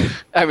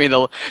 I mean,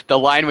 the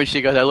line when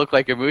she goes, "I look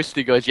like a moose,"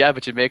 he goes, "Yeah,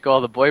 but you make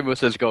all the boy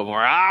mooses go,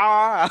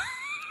 rah."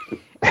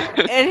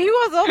 And he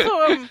was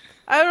also...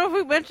 I don't know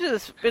if we mentioned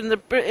this in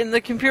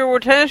the Computer Wore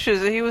Tennis Shoes,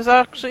 that he was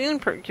actually in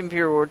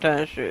Computer Wore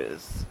Tennis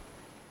Shoes.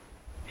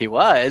 He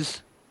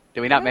was?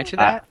 Did we not mention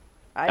that?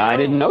 I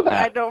didn't know that.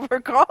 I don't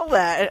recall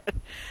that.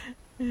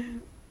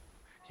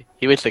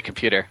 He was the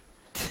computer.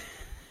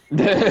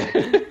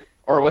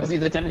 Or was he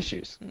the tennis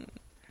shoes?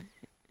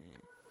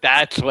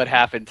 That's what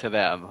happened to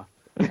them.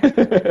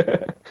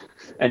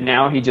 And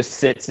now he just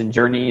sits and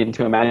journey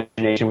into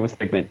imagination with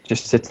Figment.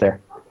 Just sits there.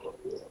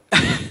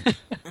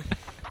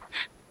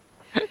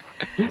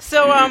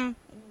 So,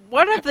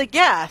 one of the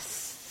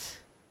guests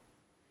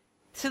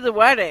to the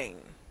wedding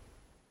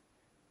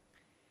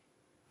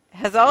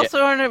has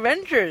also an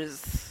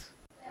Avengers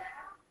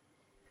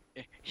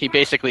He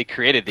basically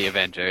created the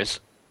Avengers.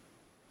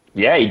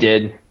 Yeah, he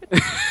did.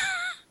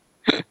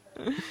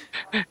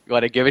 You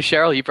want to give it,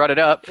 Cheryl? You brought it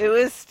up. It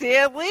was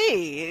Stan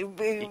Lee.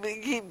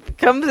 He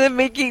comes in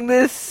making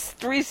this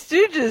Three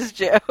Stooges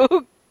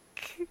joke.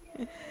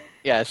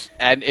 Yes,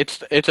 and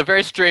it's a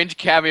very strange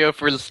cameo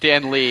for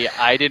Stan Lee.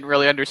 I didn't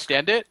really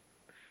understand it.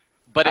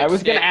 But I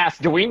was going to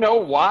ask, do we know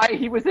why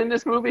he was in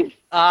this movie?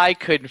 I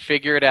couldn't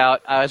figure it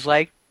out. I was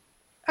like,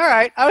 all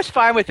right. I was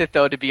fine with it,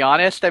 though, to be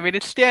honest. I mean,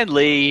 it's Stan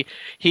Lee.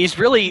 He's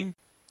really...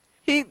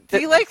 He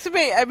likes to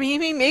make... I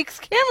mean, he makes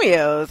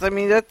cameos. I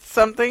mean, that's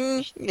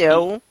something, you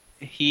know...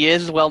 He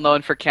is well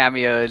known for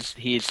cameos.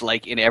 He's,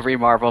 like, in every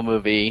Marvel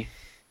movie.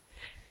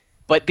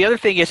 But the other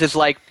thing is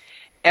like,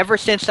 ever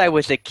since I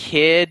was a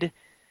kid...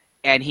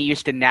 And he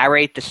used to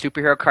narrate the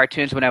superhero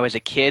cartoons when I was a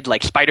kid,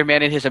 like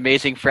Spider-Man and His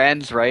Amazing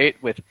Friends, right?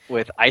 With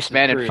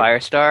Iceman and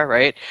Firestar,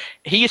 right?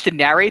 He used to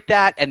narrate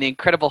that, and the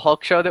Incredible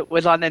Hulk show that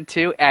was on then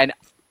too. And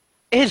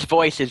his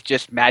voice is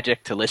just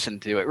magic to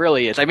listen to. It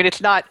really is. I mean, it's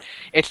not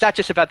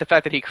just about the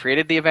fact that he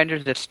created the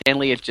Avengers. That Stan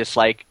Lee is just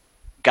like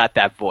got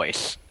that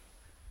voice.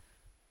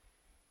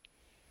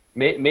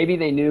 Maybe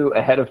they knew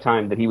ahead of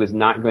time that he was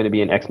not going to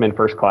be in X-Men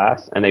First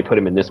Class, and they put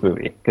him in this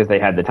movie because they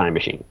had the time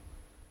machine.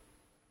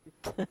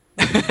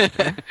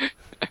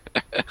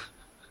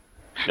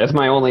 That's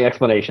my only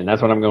explanation.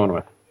 That's what I'm going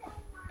with.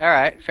 All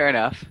right, fair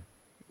enough.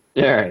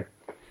 All right.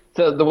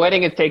 So the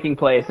wedding is taking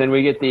place, and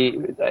we get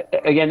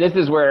again, this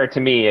is where, to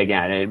me,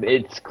 again,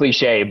 it's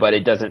cliche, but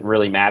it doesn't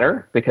really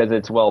matter because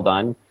it's well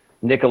done.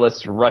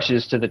 Nicholas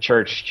rushes to the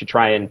church to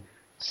try and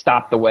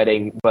stop the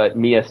wedding, but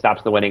Mia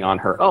stops the wedding on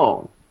her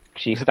own.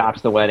 She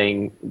stops the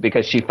wedding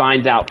because she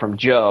finds out from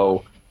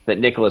Joe that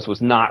Nicholas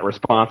was not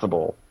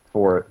responsible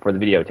for the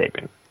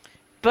videotaping.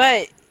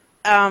 But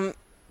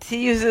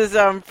he uses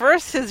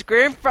first his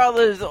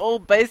grandfather's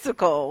old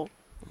bicycle.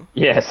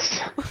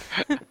 Yes.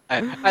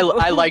 I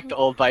like the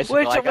old bicycle.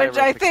 Which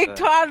I think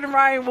Todd and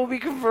Ryan will be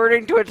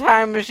converting to a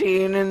time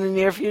machine in the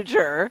near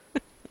future.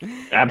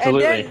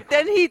 Absolutely.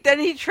 And then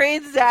he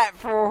trades that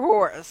for a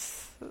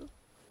horse.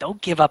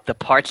 Don't give up the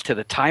parts to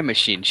the time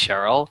machine,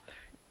 Cheryl.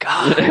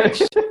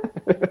 Gosh.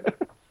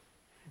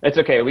 It's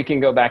okay. We can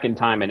go back in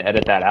time and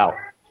edit that out.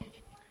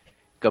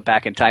 Go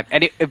back in time.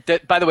 And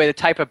by the way, the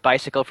type of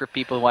bicycle for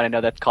people who want to know,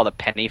 that's called a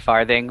penny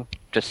farthing,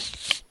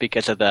 just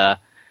because of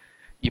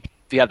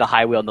you have the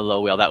high wheel and the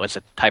low wheel. That was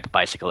the type of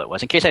bicycle it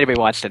was, in case anybody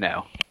wants to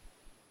know.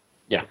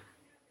 Yeah.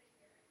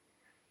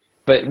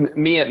 But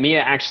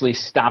Mia actually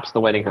stops the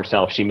wedding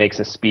herself. She makes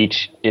a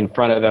speech in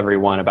front of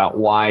everyone about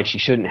why she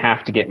shouldn't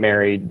have to get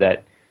married,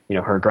 that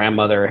her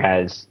grandmother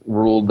has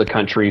ruled the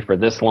country for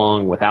this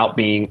long without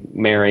being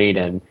married,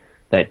 and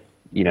that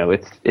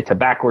it's a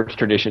backwards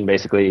tradition,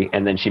 basically.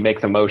 And then she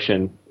makes a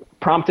motion,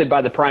 prompted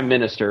by the Prime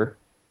Minister.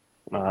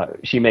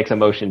 She makes a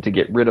motion to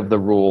get rid of the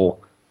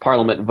rule.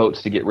 Parliament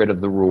votes to get rid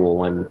of the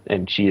rule,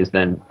 and she is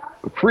then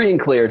free and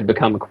clear to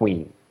become a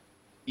queen.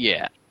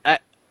 Yeah.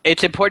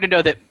 It's important to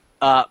know that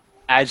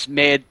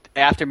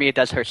after Mia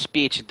does her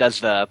speech,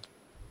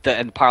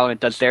 and Parliament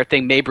does their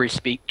thing, Mabry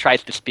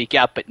tries to speak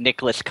out, but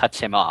Nicholas cuts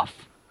him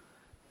off.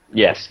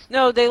 Yes.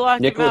 No, they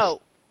locked him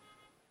out.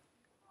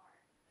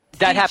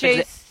 That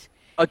happens.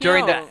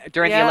 During the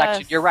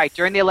election, you're right.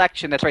 During the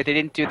election, that's right. They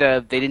didn't do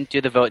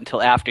the vote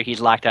until after he's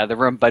locked out of the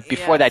room. But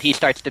before that, he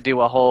starts to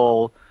do a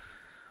whole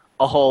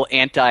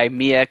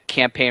anti-Mia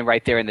campaign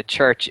right there in the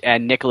church.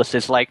 And Nicholas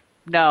is like,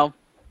 "No,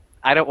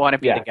 I don't want to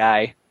be the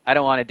guy. I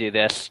don't want to do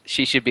this.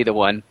 She should be the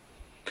one."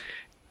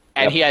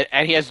 And he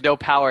has no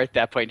power at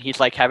that point. He's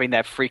like having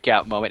that freak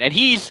out moment, and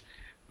he's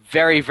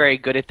very, very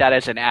good at that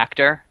as an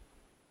actor.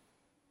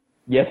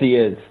 Yes, he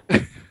is.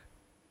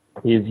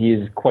 He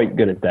is quite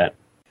good at that.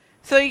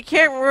 So you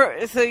can't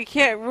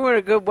ruin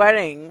a good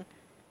wedding.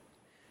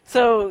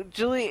 So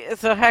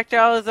Hector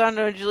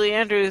Elizondo and Julie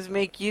Andrews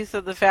make use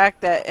of the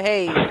fact that,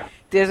 hey,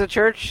 there's a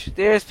church,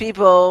 there's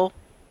people,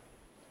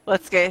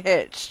 let's get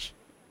hitched.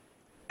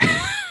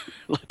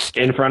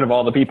 In front of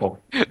all the people.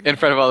 In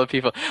front of all the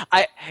people.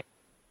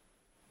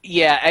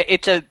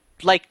 It's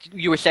like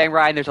you were saying,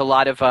 Ryan, there's a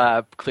lot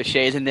of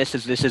cliches in this.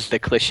 This is the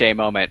cliche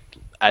moment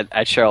as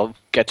Cheryl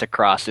gets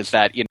across, is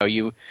that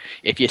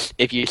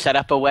if you set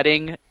up a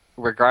wedding,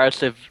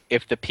 regardless of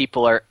if the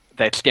people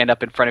that stand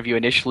up in front of you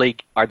initially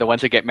are the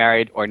ones that get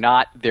married or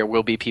not, there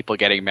will be people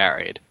getting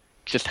married.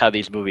 Just how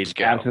these movies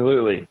go.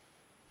 Absolutely.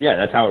 Yeah,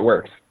 that's how it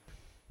works.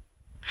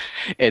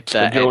 It's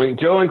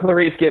Joe and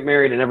Clarice get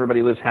married, and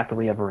everybody lives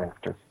happily ever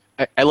after.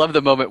 I love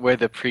the moment where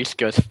the priest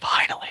goes,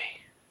 "Finally."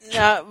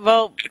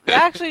 Well,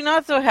 actually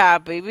not so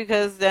happy,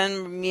 because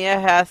then Mia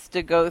has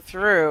to go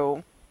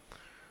through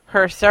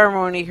her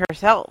ceremony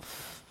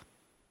herself.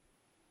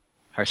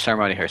 Her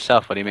ceremony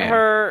herself? What do you mean?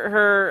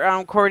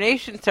 Her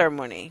coronation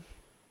ceremony.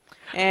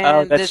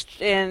 And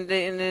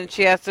then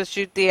she has to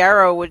shoot the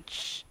arrow,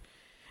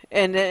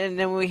 and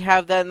then we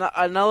have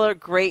another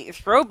great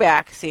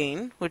throwback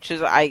scene, which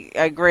is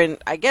I grin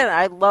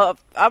again.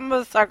 I'm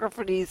a sucker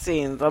for these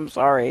scenes. I'm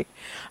sorry,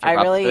 I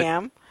really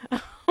am.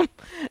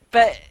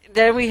 But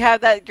then we have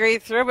that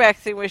great throwback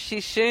scene where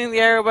she's shooting the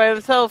arrow by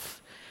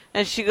himself,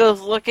 and she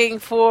goes looking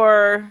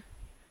for,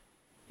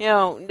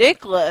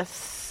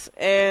 Nicholas,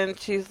 and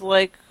she's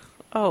like,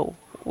 oh,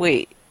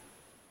 wait.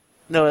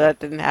 No, that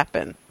didn't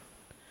happen.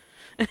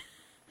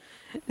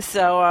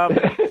 So,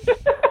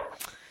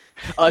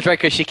 Oh, that's right,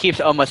 because she keeps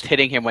almost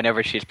hitting him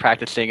whenever she's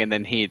practicing, and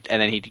then he's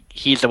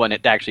the one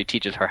that actually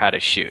teaches her how to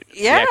shoot.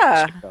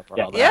 yeah.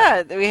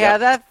 Yeah, We have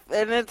that,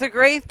 and it's a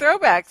great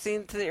throwback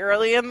scene to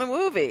early in the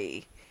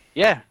movie.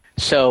 Yeah.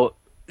 So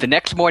the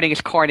next morning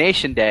is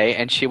Coronation Day,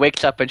 and she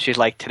wakes up and she's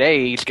like,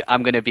 today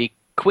I'm going to be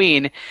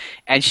queen.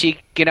 And she,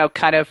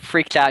 kind of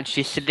freaks out, and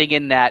she's sitting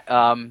in that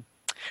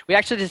we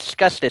actually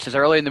discussed this, as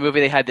earlier in the movie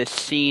they had this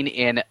scene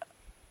in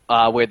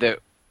where the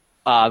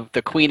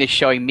queen is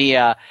showing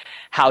Mia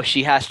how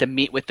she has to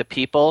meet with the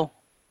people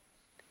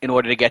in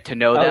order to get to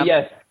know them. Oh,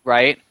 yes.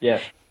 Right?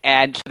 Yes.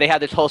 And so they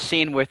have this whole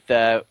scene with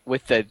the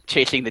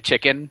chasing the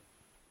chicken.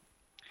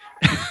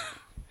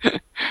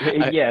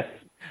 Yes.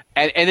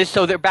 And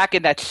so they're back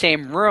in that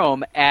same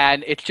room,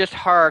 and it's just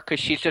her because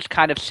she's just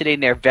kind of sitting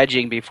there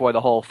vegging before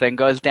the whole thing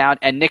goes down,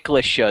 and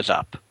Nicholas shows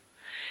up.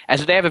 And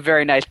so they have a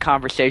very nice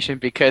conversation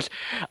because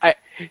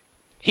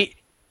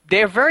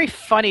they're very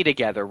funny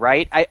together,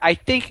 right? I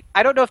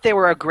don't know if they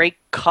were a great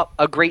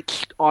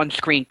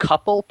on-screen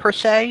couple per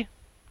se,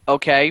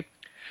 okay,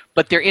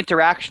 but their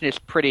interaction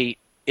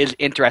is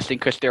interesting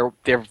because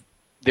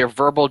their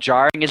verbal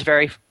jarring is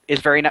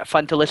very not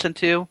fun to listen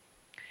to.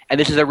 And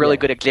this is a really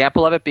good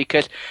example of it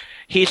because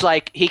he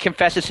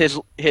confesses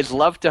his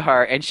love to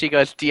her, and she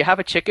goes, "Do you have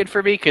a chicken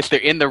for me?" Because they're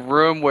in the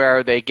room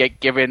where they get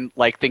given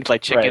things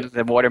like chickens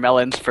and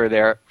watermelons for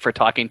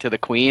talking to the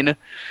queen,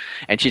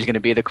 and she's going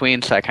to be the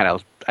queen. So I kind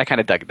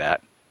of dug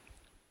that.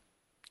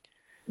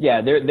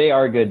 Yeah, they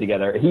are good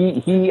together.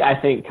 He I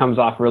think comes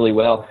off really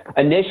well.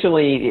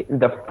 Initially,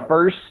 the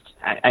first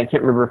I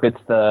can't remember if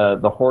it's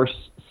the horse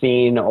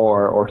scene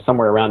or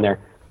somewhere around there.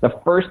 The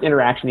first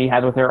interaction he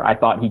has with her, I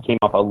thought he came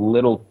off a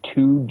little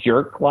too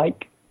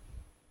jerk-like,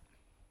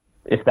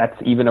 if that's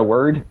even a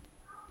word.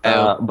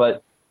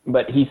 But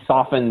he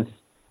softens,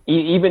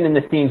 even in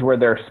the scenes where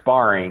they're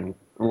sparring,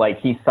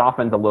 he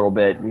softens a little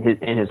bit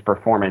in his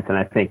performance, and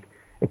I think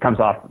it comes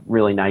off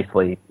really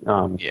nicely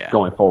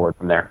going forward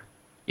from there.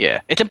 Yeah.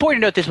 It's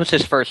important to note this was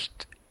his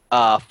first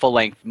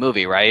full-length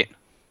movie, right?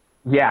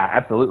 Yeah,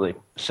 absolutely.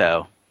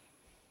 So...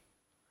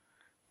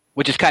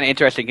 which is kind of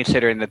interesting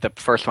considering that the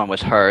first one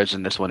was hers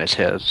and this one is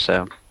his.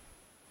 So,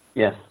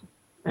 yes,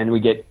 and we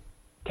get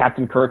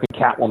Captain Kirk and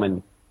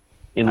Catwoman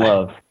in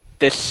love.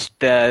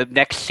 The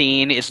next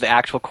scene is the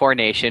actual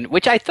coronation,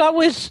 which I thought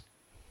was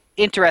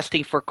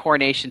interesting for a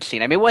coronation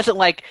scene. I mean, it wasn't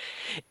like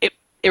it.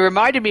 It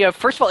reminded me of,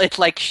 first of all, it's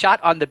shot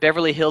on the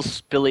Beverly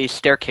Hills Billies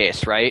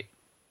staircase, right?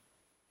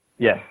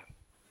 Yes.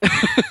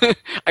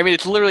 I mean,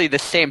 it's literally the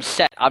same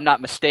set. I'm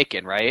not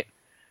mistaken, right?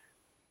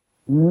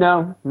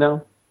 No.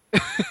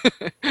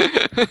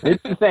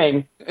 It's the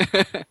same.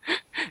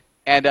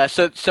 And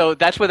so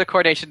that's where the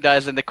coronation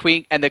does, and the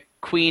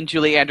queen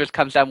Julie Andrews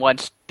comes down one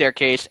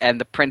staircase,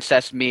 and the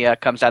princess Mia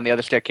comes down the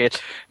other staircase.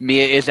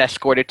 Mia is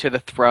escorted to the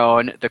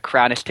throne. The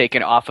crown is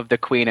taken off of the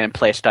queen and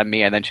placed on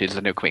Mia, and then she's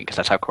the new queen because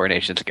that's how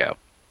coronations go.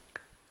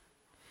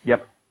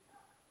 Yep.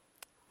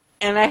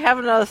 And I have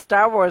another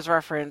Star Wars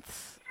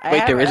reference.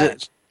 Wait, there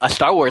is a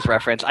Star Wars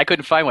reference. I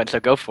couldn't find one, so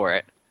go for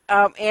it.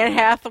 Anne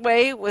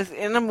Hathaway was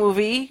in a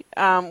movie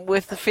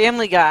with the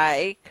Family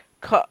Guy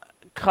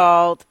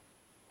called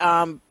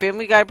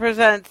Family Guy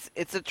Presents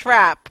It's a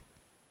Trap.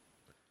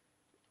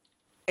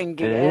 And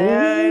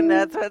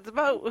that's what it's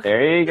about.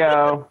 There you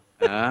go.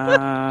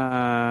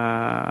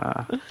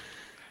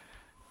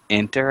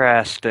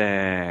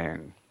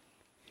 Interesting.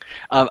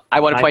 I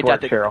want to point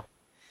out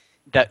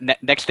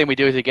that next thing we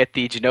do is we get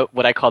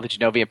what I call the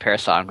Genovian Pear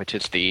Song, which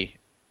is the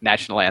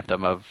national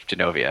anthem of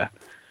Genovia.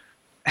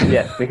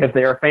 Yes, because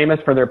they are famous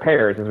for their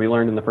pears, as we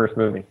learned in the first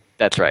movie.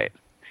 That's right.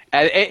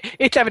 And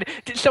it's evident.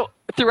 So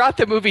throughout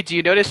the movie, do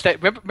you notice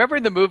that? Remember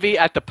in the movie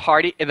at the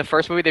party, in the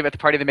first movie, at the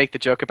party they make the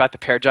joke about the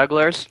pear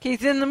jugglers?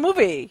 He's in the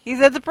movie.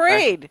 He's at the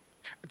parade.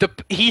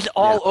 He's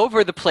all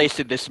over the place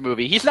in this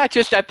movie. He's not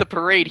just at the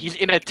parade. He's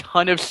in a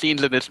ton of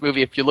scenes in this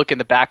movie. If you look in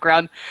the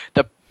background,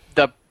 but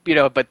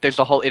there's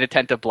the whole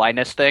inattentive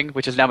blindness thing,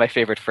 which is now my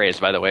favorite phrase,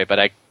 by the way.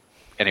 But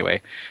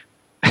anyway.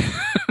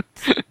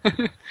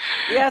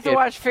 You have to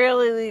watch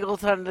Fairly Legal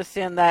to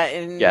understand that.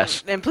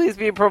 Yes. And please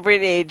be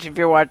appropriate age if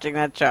you're watching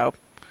that show.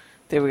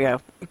 There we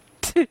go.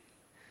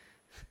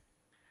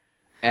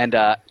 And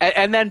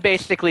then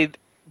basically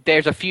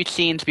there's a few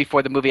scenes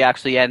before the movie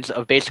actually ends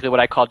of basically what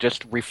I call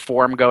just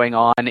reform going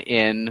on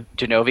in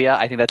Genovia.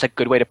 I think that's a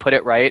good way to put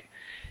it, right?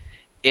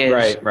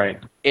 Right.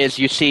 Is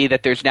you see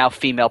that there's now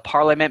female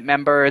parliament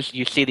members.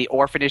 You see the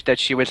orphanage that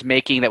she was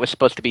making that was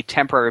supposed to be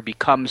temporary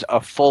becomes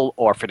a full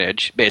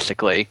orphanage,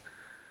 basically.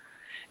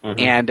 Mm-hmm.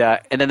 And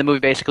then the movie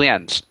basically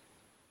ends.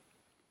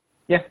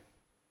 Yeah.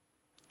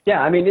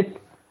 Yeah, I mean,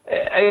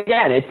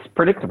 it's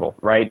predictable,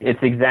 right? It's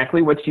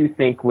exactly what you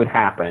think would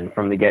happen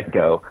from the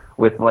get-go.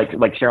 With like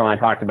Cheryl and I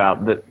talked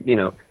about, is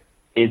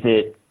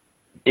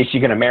she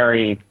going to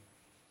marry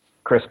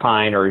Chris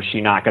Pine, or is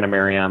she not going to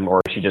marry him,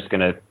 or is she just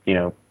going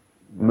to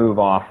move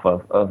off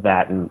of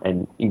that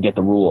and get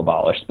the rule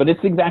abolished. But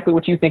it's exactly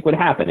what you think would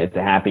happen. It's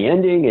a happy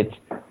ending.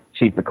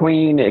 She's the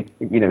queen.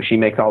 She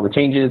makes all the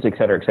changes, et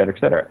cetera, et cetera, et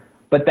cetera.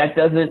 But that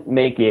doesn't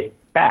make it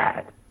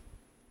bad,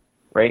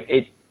 right?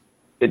 It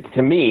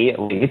to me, at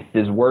least,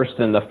 is worse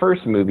than the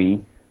first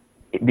movie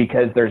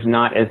because there's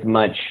not as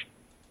much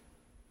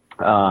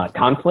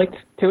conflict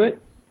to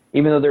it.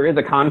 Even though there is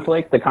a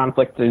conflict, the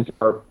conflict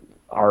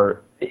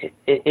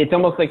it's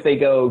almost like they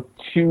go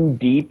too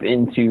deep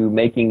into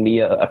making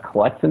Mia a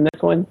klutz in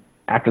this one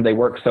after they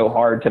work so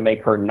hard to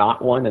make her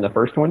not one in the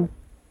first one.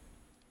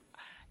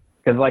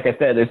 Because, like I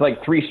said, there's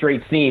like 3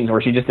 straight scenes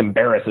where she just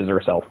embarrasses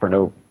herself for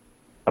no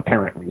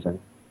apparent reason.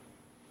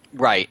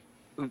 Right.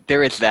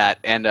 There is that.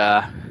 And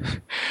I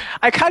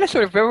kind of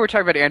sort of, remember we were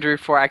talking about Andrew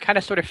before, I kind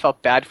of sort of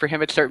felt bad for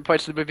him at certain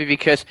points of the movie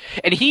because,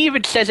 and he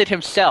even says it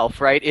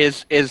himself, right,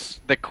 is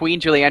the Queen,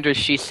 Julie Andrews,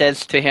 she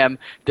says to him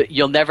that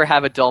you'll never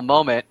have a dull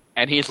moment.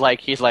 And he's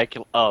like,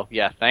 oh,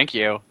 yeah, thank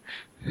you.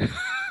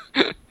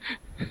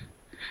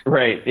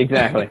 Right,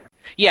 exactly.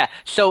 Yeah,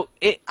 so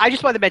I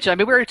just wanted to mention,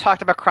 we already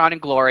talked about Crown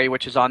and Glory,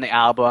 which is on the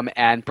album,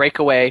 and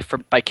Breakaway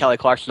by Kelly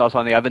Clarkson also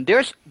on the album.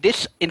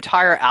 This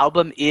entire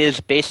album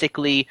is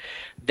basically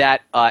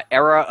that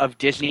era of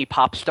Disney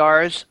pop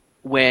stars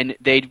when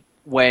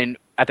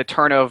at the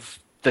turn of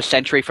the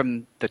century,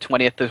 from the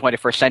 20th to the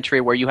 21st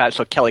century, where you have,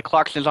 so Kelly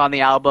Clarkson's on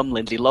the album,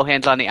 Lindsay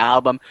Lohan's on the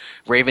album,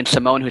 Raven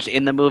Simone, who's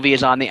in the movie,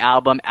 is on the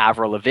album,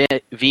 Avril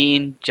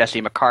Lavigne, Jesse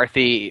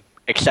McCarthy,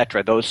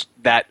 etc.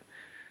 That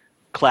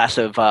class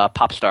of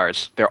pop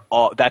stars,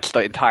 that's the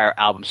entire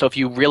album. So if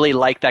you really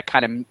like that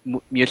kind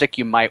of music,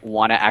 you might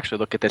want to actually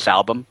look at this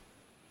album.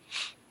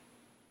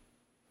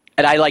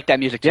 And I like that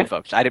music too,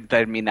 folks. I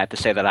didn't mean that to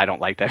say that I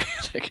don't like that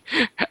music.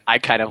 I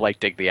kind of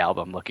dig the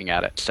album looking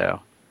at it.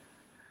 So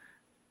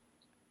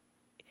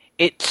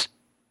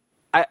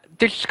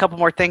there's just a couple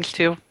more things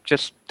too,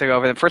 just to go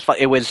over them. First of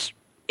all,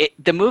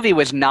 the movie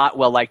was not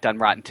well liked on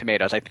Rotten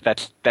Tomatoes. I think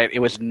it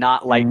was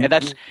not liked, and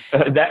that's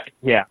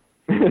yeah.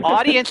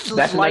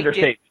 Audiences liked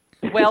it.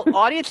 Well,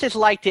 audiences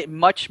liked it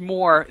much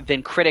more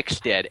than critics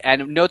did.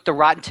 And note the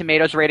Rotten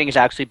Tomatoes rating is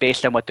actually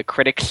based on what the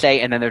critics say,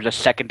 and then there's a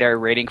secondary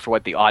rating for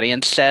what the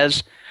audience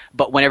says.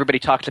 But when everybody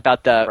talks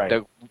about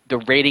the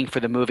rating for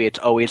the movie, it's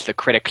always the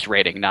critics'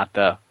 rating, not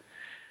the.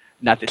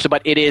 So,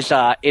 but it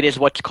is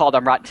what's called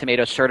on Rotten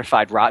Tomatoes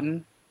certified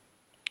rotten,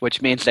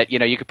 which means that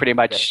you could pretty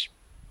much.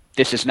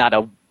 This is not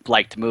a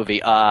liked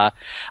movie. I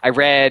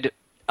read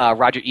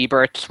Roger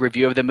Ebert's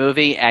review of the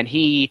movie, and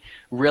he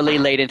really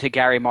laid into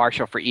Gary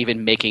Marshall for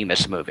even making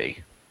this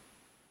movie.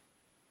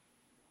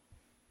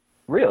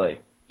 Really?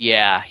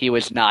 Yeah, he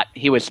was not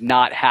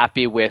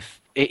happy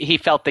with. He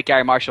felt that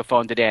Gary Marshall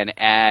phoned it in,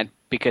 and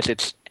because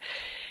it's.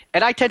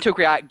 And I tend to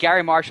agree.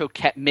 Gary Marshall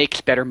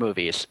makes better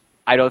movies.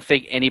 I don't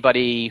think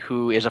anybody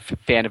who is a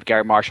fan of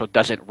Gary Marshall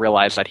doesn't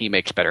realize that he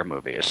makes better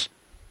movies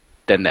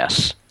than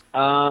this.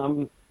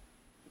 I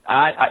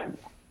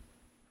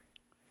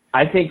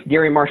think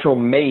Gary Marshall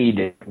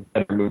made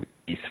better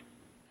movies.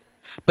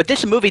 But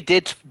this movie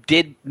did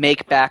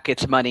make back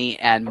its money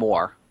and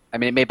more. I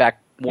mean, it made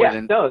back more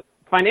than... No,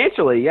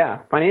 financially, yeah.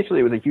 Financially,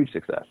 it was a huge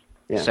success.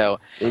 Yeah. So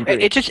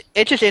it's just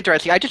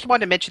interesting. I just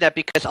wanted to mention that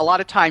because a lot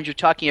of times you're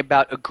talking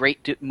about a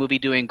great movie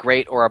doing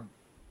great or a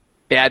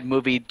bad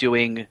movie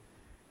doing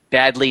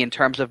badly in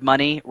terms of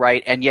money,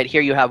 right? And yet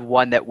here you have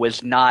one that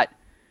was not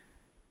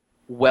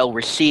well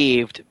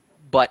received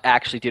but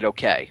actually did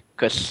okay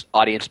because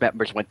audience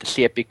members went to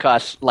see it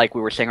because, like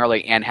we were saying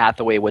earlier, Anne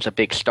Hathaway was a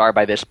big star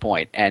by this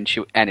point, and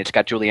it's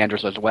got Julie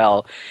Andrews as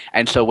well.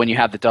 And so when you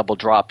have the double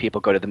draw,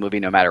 people go to the movie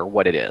no matter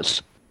what it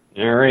is.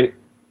 All right.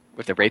 We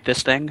have to rate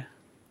this thing?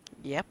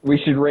 Yep. We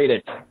should rate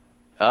it.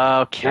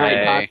 Okay.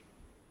 Right,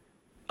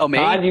 oh, me?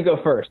 Todd, you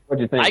go first. What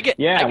do you think? I get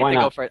why to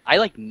not? go first.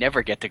 I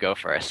never get to go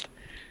first.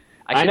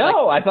 I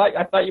know. I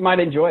thought you might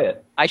enjoy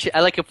it.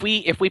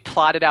 If we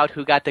plotted out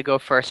who got to go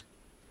first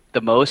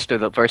the most or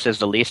versus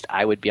the least,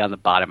 I would be on the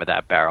bottom of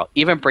that barrel.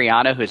 Even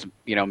Brianna, who's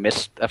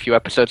missed a few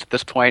episodes at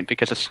this point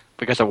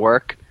because of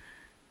work,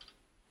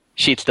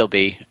 she'd still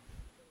be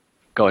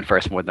going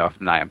first more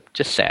than I am.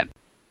 Just saying.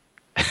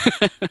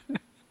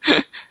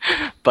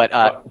 But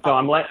so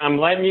I'm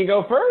letting you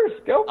go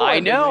first. Go for it. I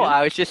know. Man.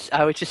 I was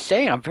just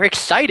saying. I'm very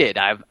excited.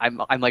 I'm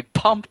like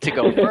pumped to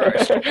go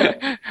first.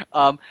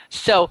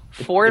 So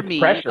for it's me,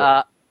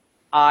 pressure.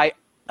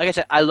 Like I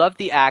said, I love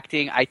the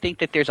acting. I think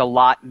that there's a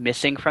lot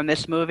missing from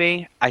this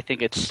movie. I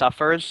think it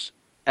suffers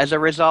as a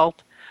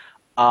result.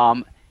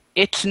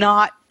 It's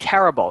not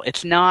terrible.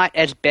 It's not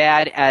as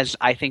bad as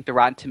I think the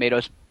Rotten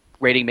Tomatoes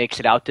rating makes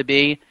it out to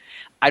be.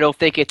 I don't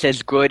think it's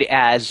as good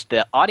as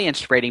the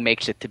audience rating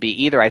makes it to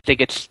be either. I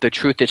think the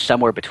truth is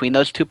somewhere between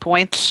those 2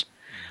 points.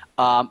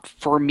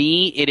 For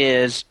me, it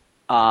is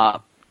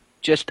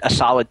just a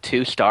solid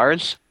 2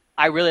 stars.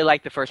 I really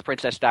like the first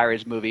Princess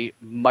Diaries movie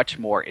much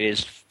more. It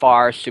is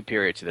far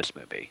superior to this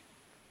movie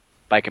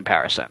by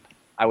comparison.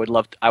 I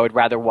would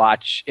rather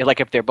watch, like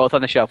if they're both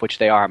on the shelf, which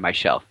they are on my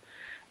shelf,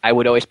 I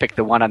would always pick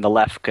the one on the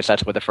left because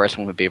that's where the first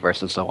one would be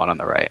versus the one on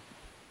the right.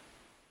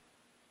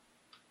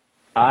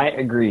 I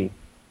agree.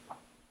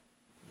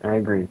 I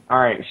agree. All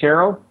right,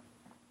 Cheryl,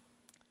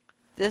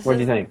 what do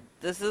you think?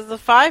 This is a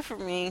 5 for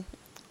me.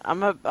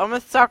 I'm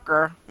a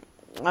sucker.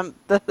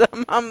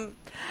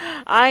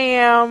 I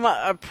am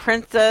a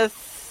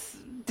princess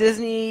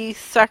Disney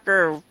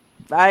sucker.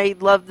 I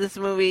love this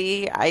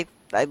movie. I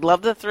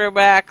love the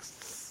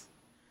throwbacks.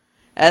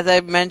 As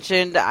I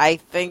mentioned, I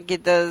think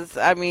it does.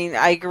 I mean,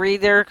 I agree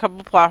there are a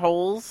couple plot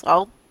holes.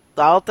 I'll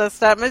test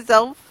that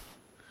myself.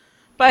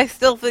 But I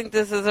still think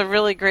this is a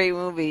really great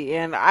movie,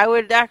 and I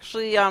would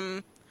actually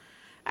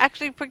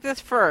pick this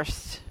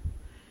first.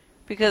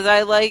 Because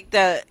I like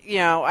that,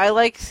 I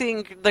like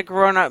seeing the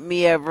grown-up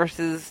Mia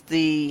versus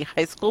the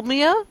high school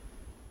Mia.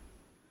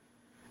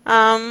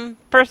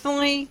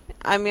 Personally,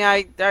 I mean,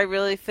 I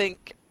really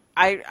think,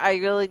 I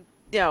really,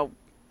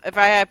 if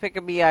I had to pick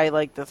a Mia, I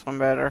like this one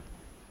better.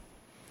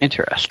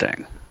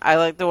 Interesting. I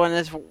like the one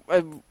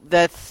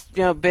that's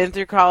been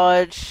through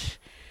college,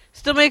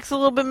 still makes a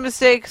little bit of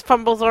mistakes,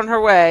 fumbles on her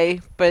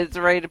way, but is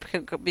ready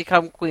to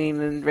become queen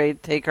and ready to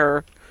take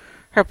her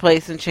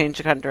place and change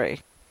the country.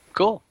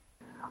 Cool.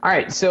 All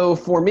right, so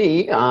for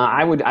me,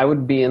 I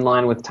would be in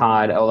line with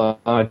Todd, although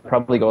I'd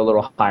probably go a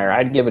little higher.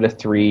 I'd give it a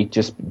 3,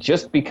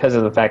 just because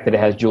of the fact that it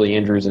has Julie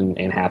Andrews and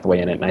Anne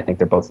Hathaway in it, and I think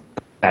they're both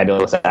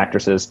fabulous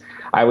actresses.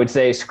 I would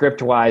say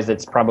script-wise,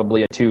 it's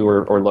probably a 2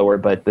 or lower,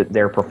 but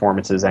their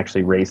performances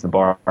actually raise the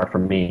bar for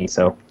me.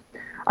 So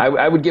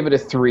I would give it a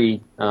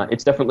 3.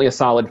 It's definitely a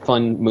solid,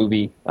 fun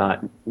movie,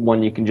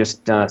 one you can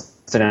just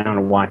sit down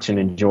and watch and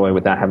enjoy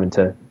without having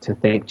to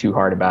think too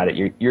hard about it.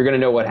 You're going to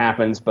know what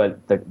happens,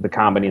 but the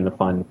comedy and the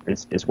fun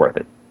is worth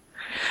it.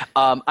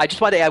 I just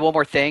wanted to add one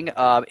more thing,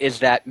 is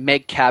that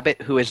Meg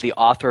Cabot, who is the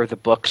author of the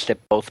books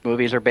that both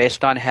movies are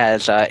based on,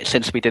 has,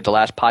 since we did the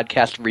last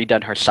podcast,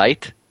 redone her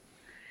site.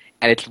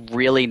 And it's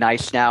really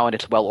nice now, and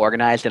it's well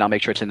organized, and I'll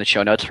make sure it's in the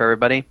show notes for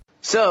everybody.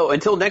 So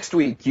until next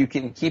week, you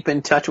can keep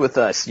in touch with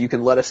us. You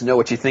can let us know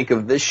what you think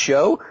of this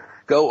show.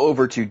 Go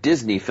over to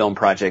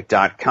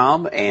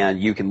DisneyFilmProject.com,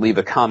 and you can leave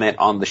a comment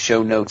on the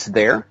show notes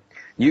there.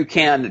 You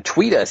can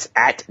tweet us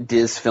at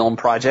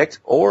DizFilmProject,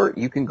 or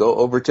you can go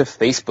over to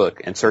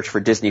Facebook and search for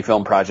Disney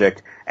Film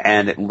Project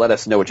and let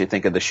us know what you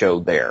think of the show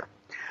there.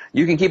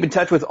 You can keep in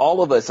touch with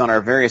all of us on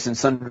our various and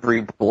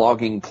sundry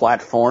blogging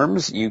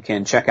platforms. You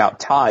can check out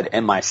Todd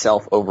and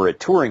myself over at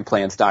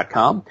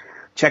TouringPlans.com.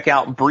 Check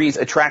out Bree's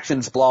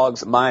Attractions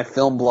blogs, my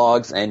film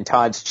blogs, and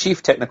Todd's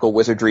chief technical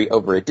wizardry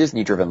over at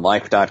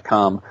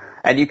DisneyDrivenLife.com.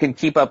 And you can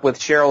keep up with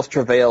Cheryl's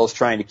travails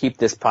trying to keep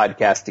this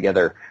podcast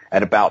together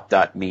at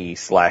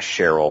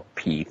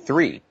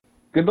about.me/CherylP3.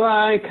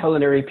 Goodbye,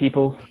 culinary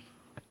people.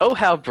 Oh,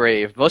 how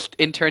brave. Most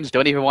interns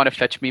don't even want to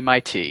fetch me my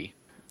tea.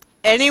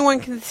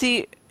 Anyone can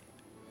see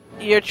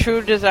your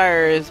true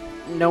desires.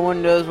 No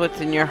one knows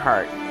what's in your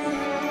heart.